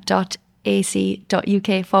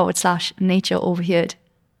www.nhm.ac.uk/nature overheard.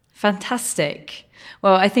 Fantastic.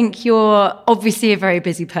 Well, I think you're obviously a very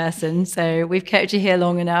busy person, so we've kept you here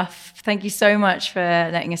long enough. Thank you so much for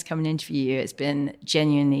letting us come and interview you. It's been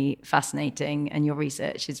genuinely fascinating, and your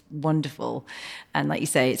research is wonderful. And like you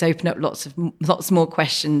say, it's opened up lots more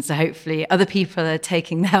questions. So hopefully other people are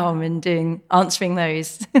taking the helm and answering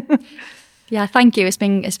those. Yeah, thank you. It's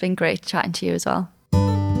been great chatting to you as well.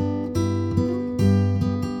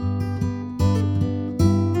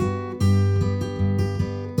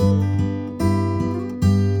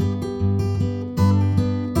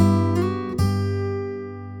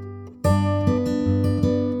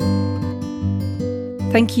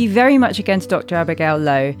 Thank you very much again to Dr. Abigail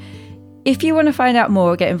Lowe. If you want to find out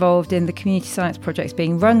more or get involved in the community science projects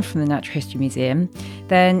being run from the Natural History Museum,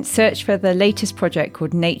 then search for the latest project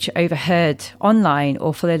called Nature Overheard online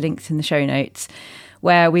or follow links in the show notes,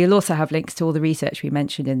 where we'll also have links to all the research we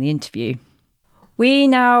mentioned in the interview. We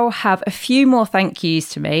now have a few more thank yous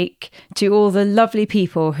to make to all the lovely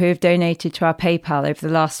people who have donated to our PayPal over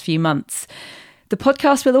the last few months. The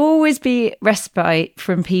podcast will always be respite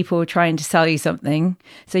from people trying to sell you something,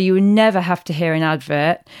 so you will never have to hear an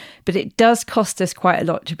advert, but it does cost us quite a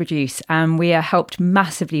lot to produce, and we are helped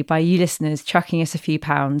massively by you listeners chucking us a few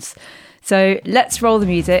pounds. So let's roll the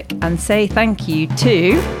music and say thank you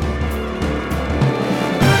to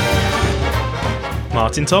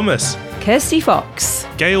Martin Thomas, Kirsty Fox,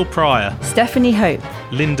 Gail Pryor, Stephanie Hope,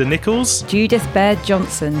 Linda Nichols, Judith Baird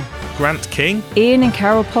Johnson, Grant King, Ian and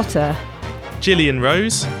Carol Potter, Gillian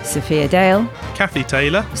Rose, Sophia Dale, Kathy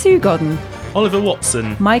Taylor, Sue Godden, Oliver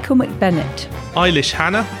Watson, Michael McBennett, Eilish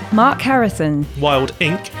Hannah, Mark Harrison, Wild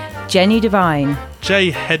Ink, Jenny Devine,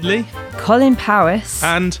 Jay Headley, Colin Powis,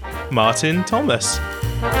 and Martin Thomas.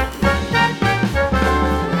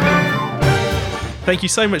 Thank you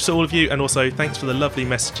so much to all of you, and also thanks for the lovely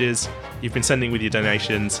messages you've been sending with your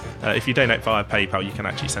donations. If you donate via PayPal, you can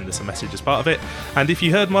actually send us a message as part of it. And if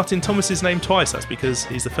you heard Martin Thomas's name twice, that's because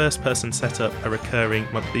he's the first person to set up a recurring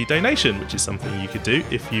monthly donation, which is something you could do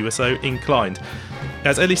if you were so inclined.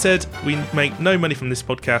 As Ellie said, we make no money from this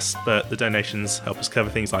podcast, but the donations help us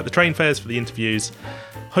cover things like the train fares for the interviews,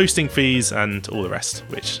 hosting fees, and all the rest,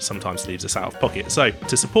 which sometimes leaves us out of pocket. So,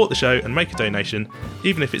 to support the show and make a donation,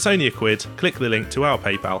 even if it's only £1, click the link to our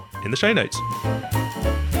PayPal in the show notes.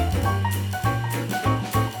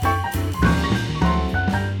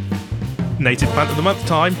 Native Plant of the Month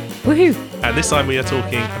time. Woohoo! And this time we are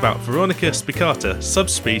talking about Veronica spicata,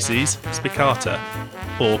 subspecies spicata,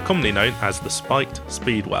 or commonly known as the spiked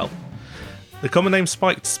speedwell. The common name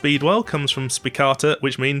spiked speedwell comes from spicata,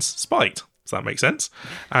 which means spiked. Does that make sense?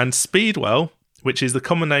 And speedwell, which is the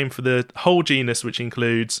common name for the whole genus, which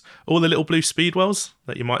includes all the little blue speedwells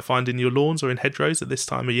that you might find in your lawns or in hedgerows at this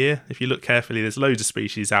time of year. If you look carefully, there's loads of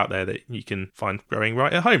species out there that you can find growing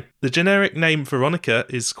right at home. The generic name Veronica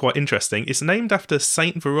is quite interesting. It's named after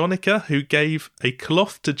Saint Veronica, who gave a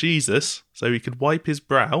cloth to Jesus so he could wipe his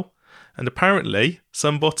brow. And apparently,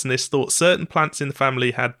 some botanists thought certain plants in the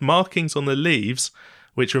family had markings on the leaves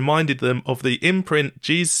which reminded them of the imprint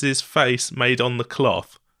Jesus' face made on the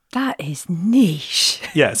cloth. That is niche.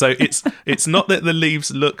 Yeah, so it's not that the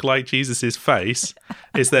leaves look like Jesus' face,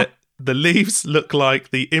 it's that the leaves look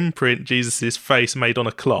like the imprint Jesus' face made on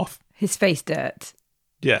a cloth. His face dirt.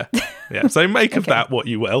 Yeah. So make of that what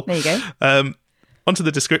you will. There you go. Onto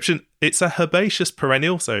the description. It's a herbaceous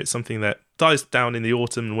perennial, so it's something that dies down in the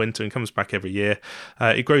autumn and winter and comes back every year.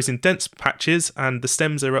 It grows in dense patches, and the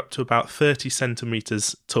stems are up to about 30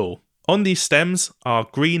 centimetres tall. On these stems are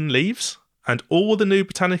green leaves, and all the new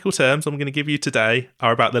botanical terms I'm going to give you today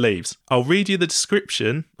are about the leaves. I'll read you the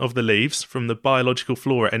description of the leaves from the biological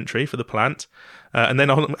flora entry for the plant, And then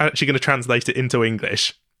I'm actually going to translate it into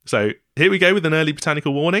English. So here we go with an early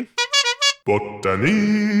botanical warning.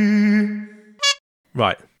 Botany.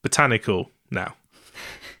 Right, botanical now.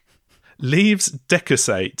 Leaves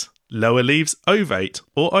decussate, lower leaves ovate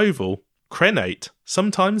or oval, crenate,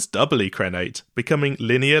 sometimes doubly crenate, becoming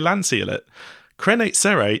linear lanceolate, crenate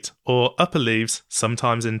serrate, or upper leaves,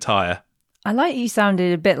 sometimes entire. I like you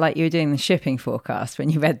sounded a bit like you were doing the shipping forecast when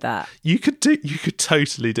you read that. You could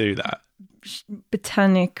totally do that.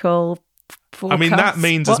 Botanical forecast. I mean, that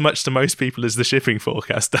means as much to most people as the shipping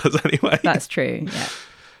forecast does anyway. That's true, yeah.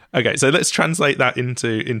 Okay, so let's translate that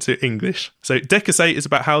into English. So decussate is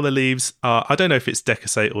about how the leaves are, I don't know if it's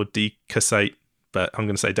decussate or decussate, but I'm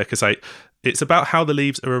going to say decussate. It's about how the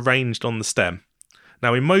leaves are arranged on the stem.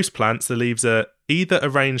 Now, in most plants, the leaves are either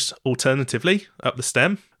arranged alternatively up the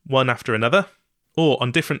stem, one after another, or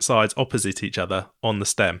on different sides opposite each other on the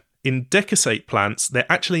stem. In decussate plants,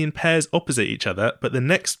 they're actually in pairs opposite each other, but the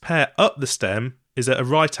next pair up the stem is at a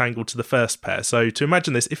right angle to the first pair. So to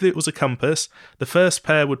imagine this, if it was a compass, the first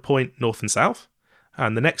pair would point north and south,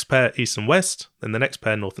 and the next pair east and west, then the next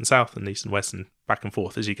pair north and south, and east and west, and back and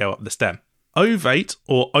forth as you go up the stem. Ovate,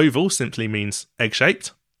 or oval, simply means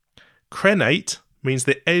egg-shaped. Crenate means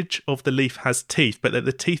the edge of the leaf has teeth, but that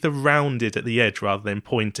the teeth are rounded at the edge rather than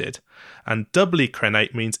pointed. And doubly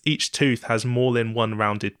crenate means each tooth has more than one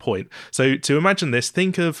rounded point. So to imagine this,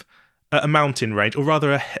 think of a mountain range, or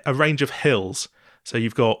rather a range of hills. So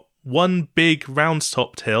you've got one big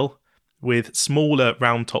round-topped hill with smaller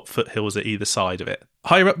round-top foothills at either side of it.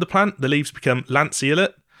 Higher up the plant, the leaves become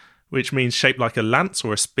lanceolate, which means shaped like a lance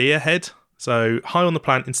or a spearhead. So high on the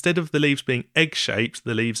plant, instead of the leaves being egg-shaped,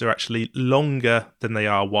 the leaves are actually longer than they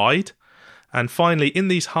are wide. And finally, in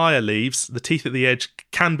these higher leaves, the teeth at the edge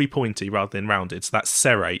can be pointy rather than rounded. So that's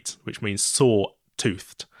serrate, which means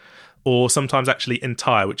saw-toothed. Or sometimes actually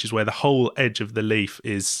entire, which is where the whole edge of the leaf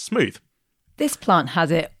is smooth. This plant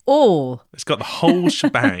has it all. It's got the whole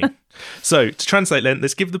shebang. So to translate then,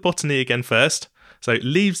 let's give the botany again first. So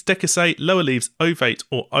leaves decussate, lower leaves ovate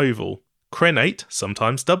or oval. Crenate,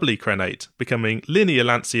 sometimes doubly crenate, becoming linear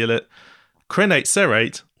lanceolate. Crenate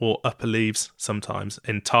serrate, or upper leaves, sometimes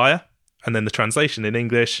entire. And then the translation in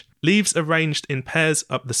English, leaves arranged in pairs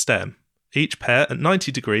up the stem, each pair at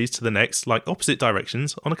 90 degrees to the next, like opposite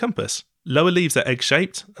directions on a compass. Lower leaves are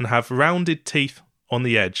egg-shaped and have rounded teeth on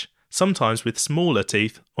the edge, sometimes with smaller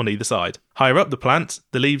teeth on either side. Higher up the plant,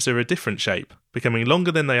 the leaves are a different shape, becoming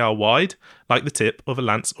longer than they are wide, like the tip of a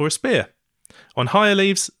lance or a spear. On higher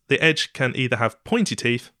leaves, the edge can either have pointy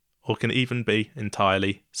teeth or can even be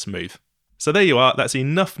entirely smooth. So there you are, that's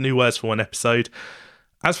enough new words for one episode.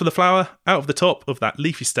 As for the flower, out of the top of that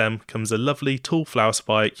leafy stem comes a lovely tall flower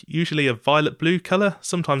spike, usually a violet blue colour,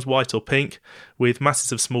 sometimes white or pink, with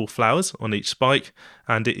masses of small flowers on each spike,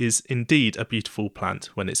 and it is indeed a beautiful plant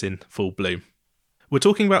when it's in full bloom. We're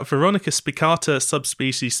talking about Veronica spicata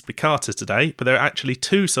subspecies spicata today, but there are actually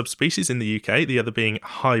two subspecies in the UK, the other being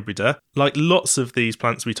hybrida. Like lots of these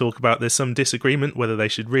plants we talk about, there's some disagreement whether they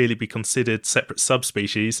should really be considered separate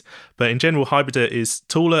subspecies, but in general, hybrida is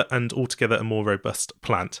taller and altogether a more robust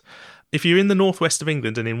plant. If you're in the northwest of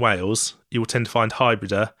England and in Wales, you will tend to find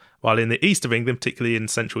hybrida, while in the east of England, particularly in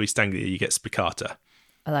central East Anglia, you get spicata.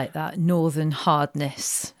 I like that northern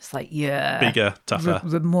hardness. It's like, yeah. Bigger, tougher.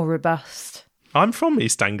 More robust. I'm from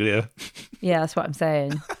East Anglia. Yeah, that's what I'm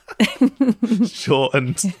saying. Short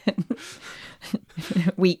and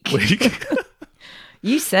weak.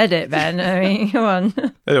 You said it, Ben. I mean, come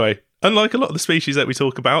on. Anyway, unlike a lot of the species that we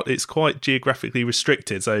talk about, it's quite geographically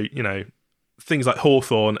restricted. So, things like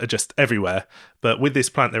hawthorn are just everywhere. But with this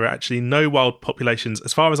plant, there are actually no wild populations.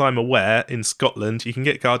 As far as I'm aware, in Scotland, you can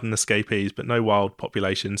get garden escapees, but no wild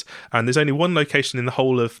populations. And there's only one location in the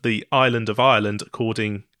whole of the island of Ireland,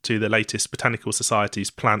 according to the latest Botanical Society's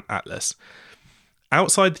Plant Atlas.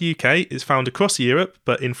 Outside the UK, it's found across Europe,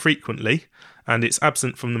 but infrequently, and it's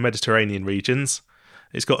absent from the Mediterranean regions.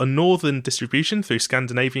 It's got a northern distribution through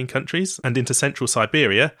Scandinavian countries and into central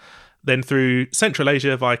Siberia, then through Central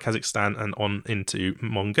Asia via Kazakhstan and on into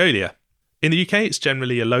Mongolia. In the UK, it's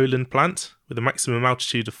generally a lowland plant with a maximum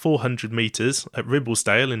altitude of 400 metres at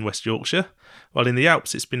Ribblesdale in West Yorkshire, while in the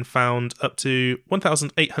Alps it's been found up to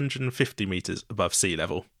 1,850 metres above sea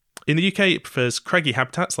level. In the UK, it prefers craggy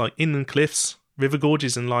habitats like inland cliffs, river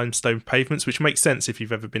gorges and limestone pavements, which makes sense if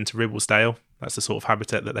you've ever been to Ribblesdale. That's the sort of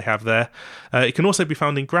habitat that they have there. It can also be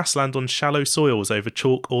found in grassland on shallow soils over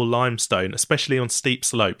chalk or limestone, especially on steep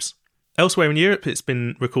slopes. Elsewhere in Europe, it's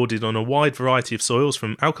been recorded on a wide variety of soils,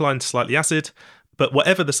 from alkaline to slightly acid, but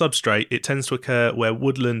whatever the substrate, it tends to occur where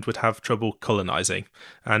woodland would have trouble colonising.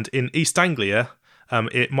 And in East Anglia,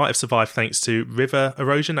 it might have survived thanks to river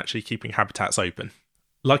erosion actually keeping habitats open.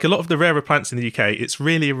 Like a lot of the rarer plants in the UK, it's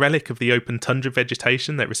really a relic of the open tundra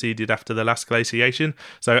vegetation that receded after the last glaciation.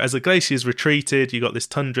 So as the glaciers retreated, you got this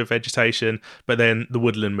tundra vegetation, but then the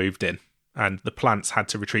woodland moved in and the plants had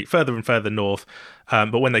to retreat further and further north.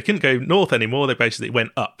 But when they couldn't go north anymore, they basically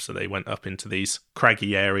went up. So they went up into these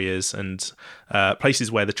craggy areas and places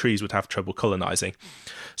where the trees would have trouble colonising.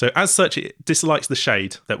 So as such, it dislikes the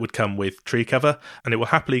shade that would come with tree cover, and it will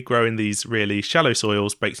happily grow in these really shallow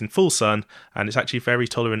soils baked in full sun, and it's actually very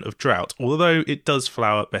tolerant of drought, although it does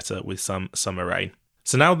flower better with some summer rain.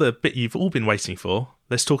 So now the bit you've all been waiting for,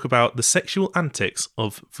 let's talk about the sexual antics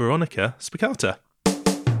of Veronica spicata.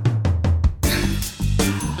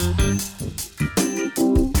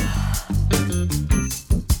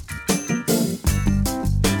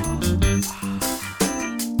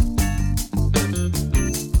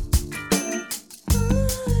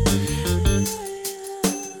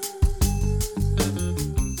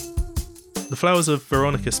 The flowers of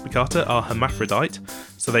Veronica spicata are hermaphrodite,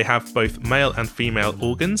 so they have both male and female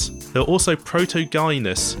organs. They're also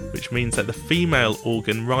protogynous, which means that the female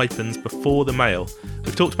organ ripens before the male.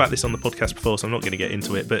 We've talked about this on the podcast before, so I'm not going to get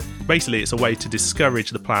into it, but basically it's a way to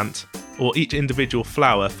discourage the plant or each individual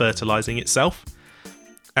flower fertilising itself.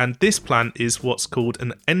 And this plant is what's called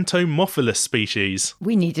an entomophilous species.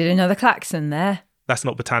 We needed another klaxon there. That's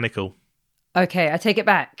not botanical. Okay, I take it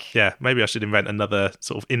back. Yeah, maybe I should invent another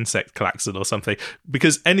sort of insect klaxon or something.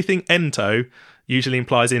 Because anything ento usually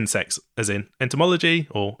implies insects, as in entomology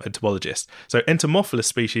or entomologist. So entomophilous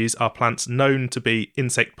species are plants known to be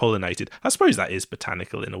insect pollinated. I suppose that is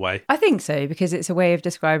botanical in a way. I think so, because it's a way of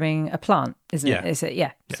describing a plant, isn't it? Yeah. Is it?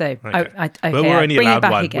 Yeah. Yeah, So, okay. okay, Well, we're only bring it allowed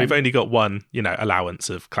back one. again. We've only got one, allowance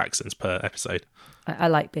of klaxons per episode. I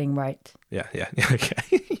like being right. Yeah,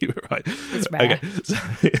 okay. You were right. It's rare.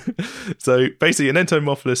 Okay. So basically, an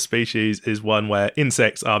entomophilous species is one where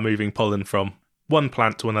insects are moving pollen from one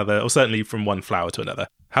plant to another, or certainly from one flower to another.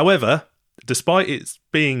 However, despite its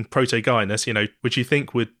being protogynous, which you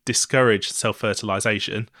think would discourage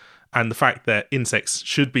self-fertilization, and the fact that insects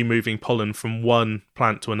should be moving pollen from one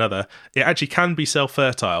plant to another, it actually can be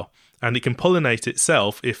self-fertile, and it can pollinate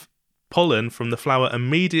itself if pollen from the flower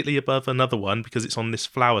immediately above another one, because it's on this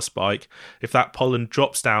flower spike, if that pollen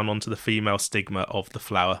drops down onto the female stigma of the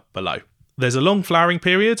flower below. There's a long flowering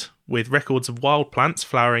period, with records of wild plants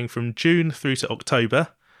flowering from June through to October,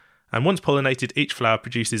 and once pollinated, each flower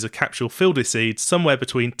produces a capsule filled with seeds, somewhere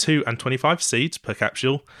between 2 and 25 seeds per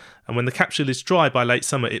capsule, and when the capsule is dry by late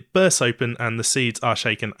summer, it bursts open and the seeds are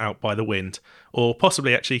shaken out by the wind, or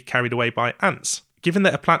possibly actually carried away by ants. Given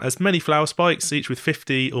that a plant has many flower spikes, each with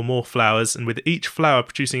 50 or more flowers, and with each flower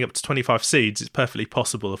producing up to 25 seeds, it's perfectly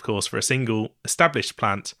possible, of course, for a single established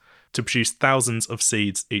plant to produce thousands of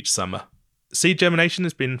seeds each summer. Seed germination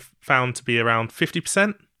has been found to be around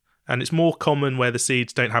 50%, and it's more common where the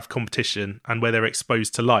seeds don't have competition and where they're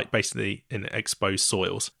exposed to light, basically in exposed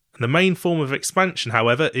soils. And the main form of expansion,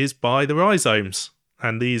 however, is by the rhizomes,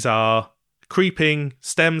 and these are creeping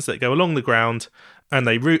stems that go along the ground, and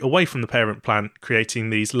they root away from the parent plant, creating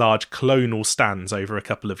these large clonal stands over a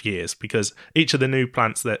couple of years, because each of the new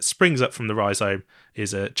plants that springs up from the rhizome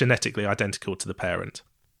is genetically identical to the parent.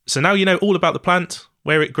 So now you know all about the plant,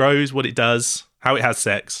 where it grows, what it does, how it has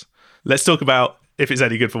sex. Let's talk about if it's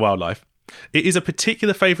any good for wildlife. It is a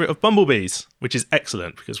particular favourite of bumblebees, which is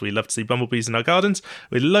excellent because we love to see bumblebees in our gardens,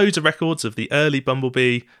 with loads of records of the early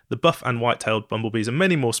bumblebee, the buff and white-tailed bumblebees, and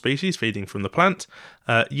many more species feeding from the plant.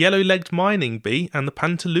 Yellow-legged mining bee and the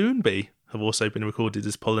pantaloon bee have also been recorded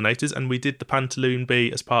as pollinators, and we did the pantaloon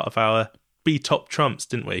bee as part of our bee top trumps,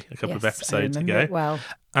 didn't we, a couple of episodes ago? It well.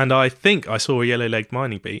 And I think I saw a yellow-legged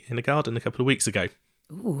mining bee in a garden a couple of weeks ago.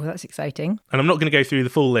 Ooh, that's exciting. And I'm not going to go through the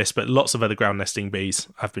full list, but lots of other ground nesting bees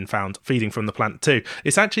have been found feeding from the plant too.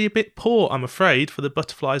 It's actually a bit poor, I'm afraid, for the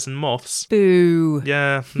butterflies and moths. Boo.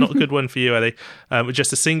 Yeah, not a good one for you, are they? With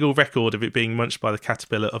just a single record of it being munched by the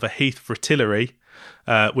caterpillar of a heath fritillary,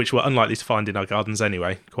 which we're unlikely to find in our gardens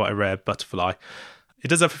anyway, quite a rare butterfly. It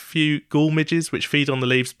does have a few gall midges which feed on the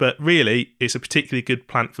leaves, but really it's a particularly good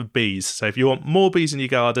plant for bees. So if you want more bees in your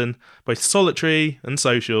garden, both solitary and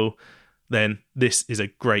social, then this is a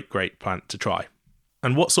great plant to try.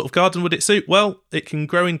 And what sort of garden would it suit? Well, it can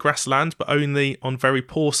grow in grassland, but only on very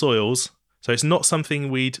poor soils. So it's not something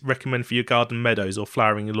we'd recommend for your garden meadows or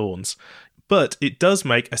flowering lawns. But it does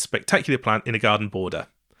make a spectacular plant in a garden border.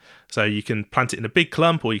 So you can plant it in a big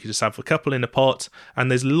clump, or you can just have a couple in a pot. And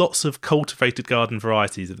there's lots of cultivated garden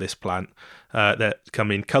varieties of this plant that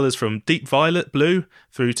come in colours from deep violet, blue,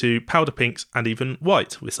 through to powder pinks and even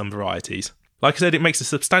white with some varieties. Like I said, it makes a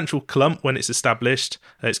substantial clump when it's established.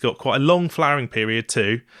 It's got quite a long flowering period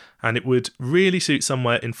too, and it would really suit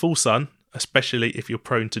somewhere in full sun, especially if you're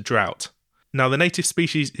prone to drought. Now, the native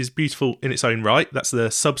species is beautiful in its own right. That's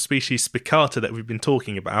the subspecies spicata that we've been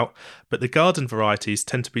talking about. But the garden varieties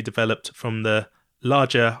tend to be developed from the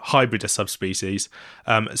larger hybrida subspecies.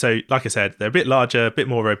 So, like I said, they're a bit larger, a bit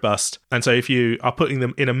more robust. And so if you are putting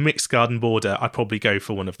them in a mixed garden border, I'd probably go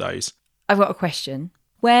for one of those. I've got a question.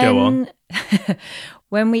 Go on.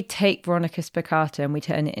 When we take Veronica spicata and we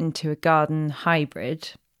turn it into a garden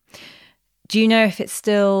hybrid, do you know if it's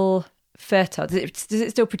still fertile? Does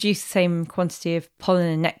it still produce the same quantity of pollen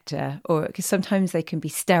and nectar? Or because sometimes they can be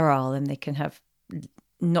sterile and they can have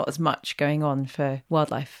not as much going on for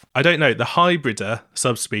wildlife. I don't know. The hybrida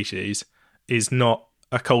subspecies is not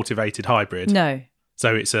a cultivated hybrid. No.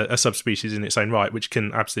 So it's a subspecies in its own right, which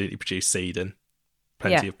can absolutely produce seed and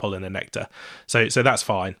plenty of pollen and nectar. So that's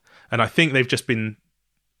fine. And I think they're just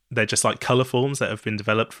like colour forms that have been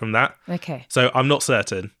developed from that. Okay. So I'm not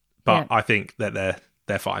certain, but I think that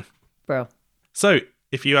they're fine. Bro. So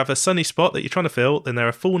if you have a sunny spot that you're trying to fill, then there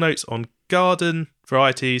are full notes on garden,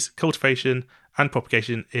 varieties, cultivation, and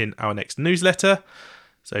propagation in our next newsletter.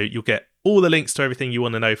 So you'll get all the links to everything you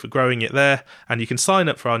want to know for growing it there, and you can sign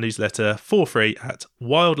up for our newsletter for free at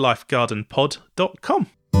wildlifegardenpod.com.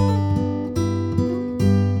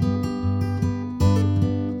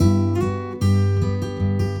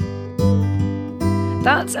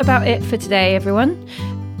 That's about it for today, everyone.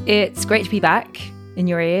 It's great to be back in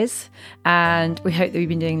your ears, and we hope that we've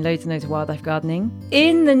been doing loads and loads of wildlife gardening.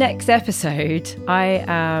 In the next episode, I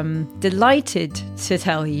am delighted to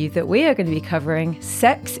tell you that we are going to be covering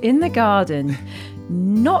sex in the garden,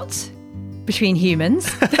 not between humans.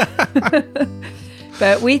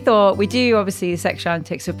 But we thought we do obviously the sexual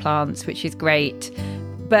antics of plants, which is great,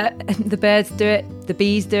 but the birds do it, the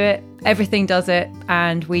bees do it, everything does it,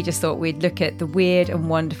 and we just thought we'd look at the weird and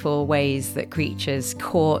wonderful ways that creatures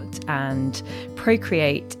court and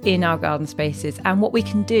procreate in our garden spaces and what we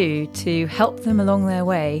can do to help them along their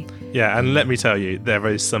way. Yeah, and let me tell you, there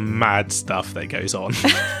is some mad stuff that goes on.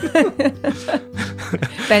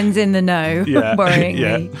 Ben's in the know, worrying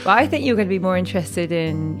yeah. me. But I think you're going to be more interested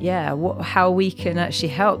in, how we can actually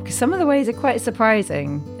help, because some of the ways are quite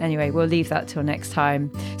surprising. Anyway, we'll leave that till next time.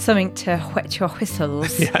 Something to whet your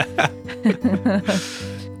whistles. Yeah.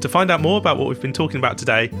 To find out more about what we've been talking about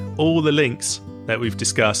today, all the links that we've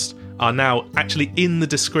discussed are now actually in the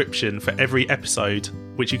description for every episode,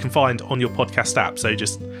 which you can find on your podcast app. So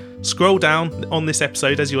just scroll down on this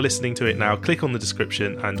episode as you're listening to it now, click on the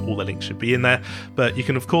description, and all the links should be in there. But you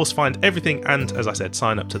can, of course, find everything and, as I said,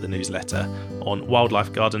 sign up to the newsletter on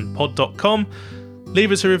wildlifegardenpod.com.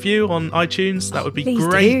 Leave us a review on iTunes. That would be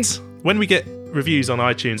great. Do. When we get reviews on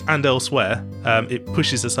iTunes and elsewhere, it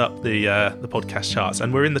pushes us up the podcast charts,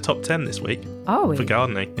 and we're in the top 10 this week. Are we? For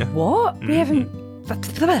gardening. Yeah. What? We haven't...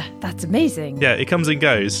 That's amazing. Yeah, it comes and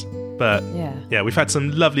goes. But yeah, we've had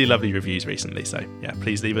some lovely, lovely reviews recently. So yeah,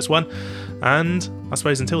 please leave us one. And I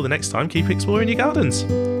suppose until the next time, keep exploring your gardens.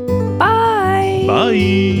 Bye.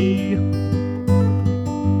 Bye.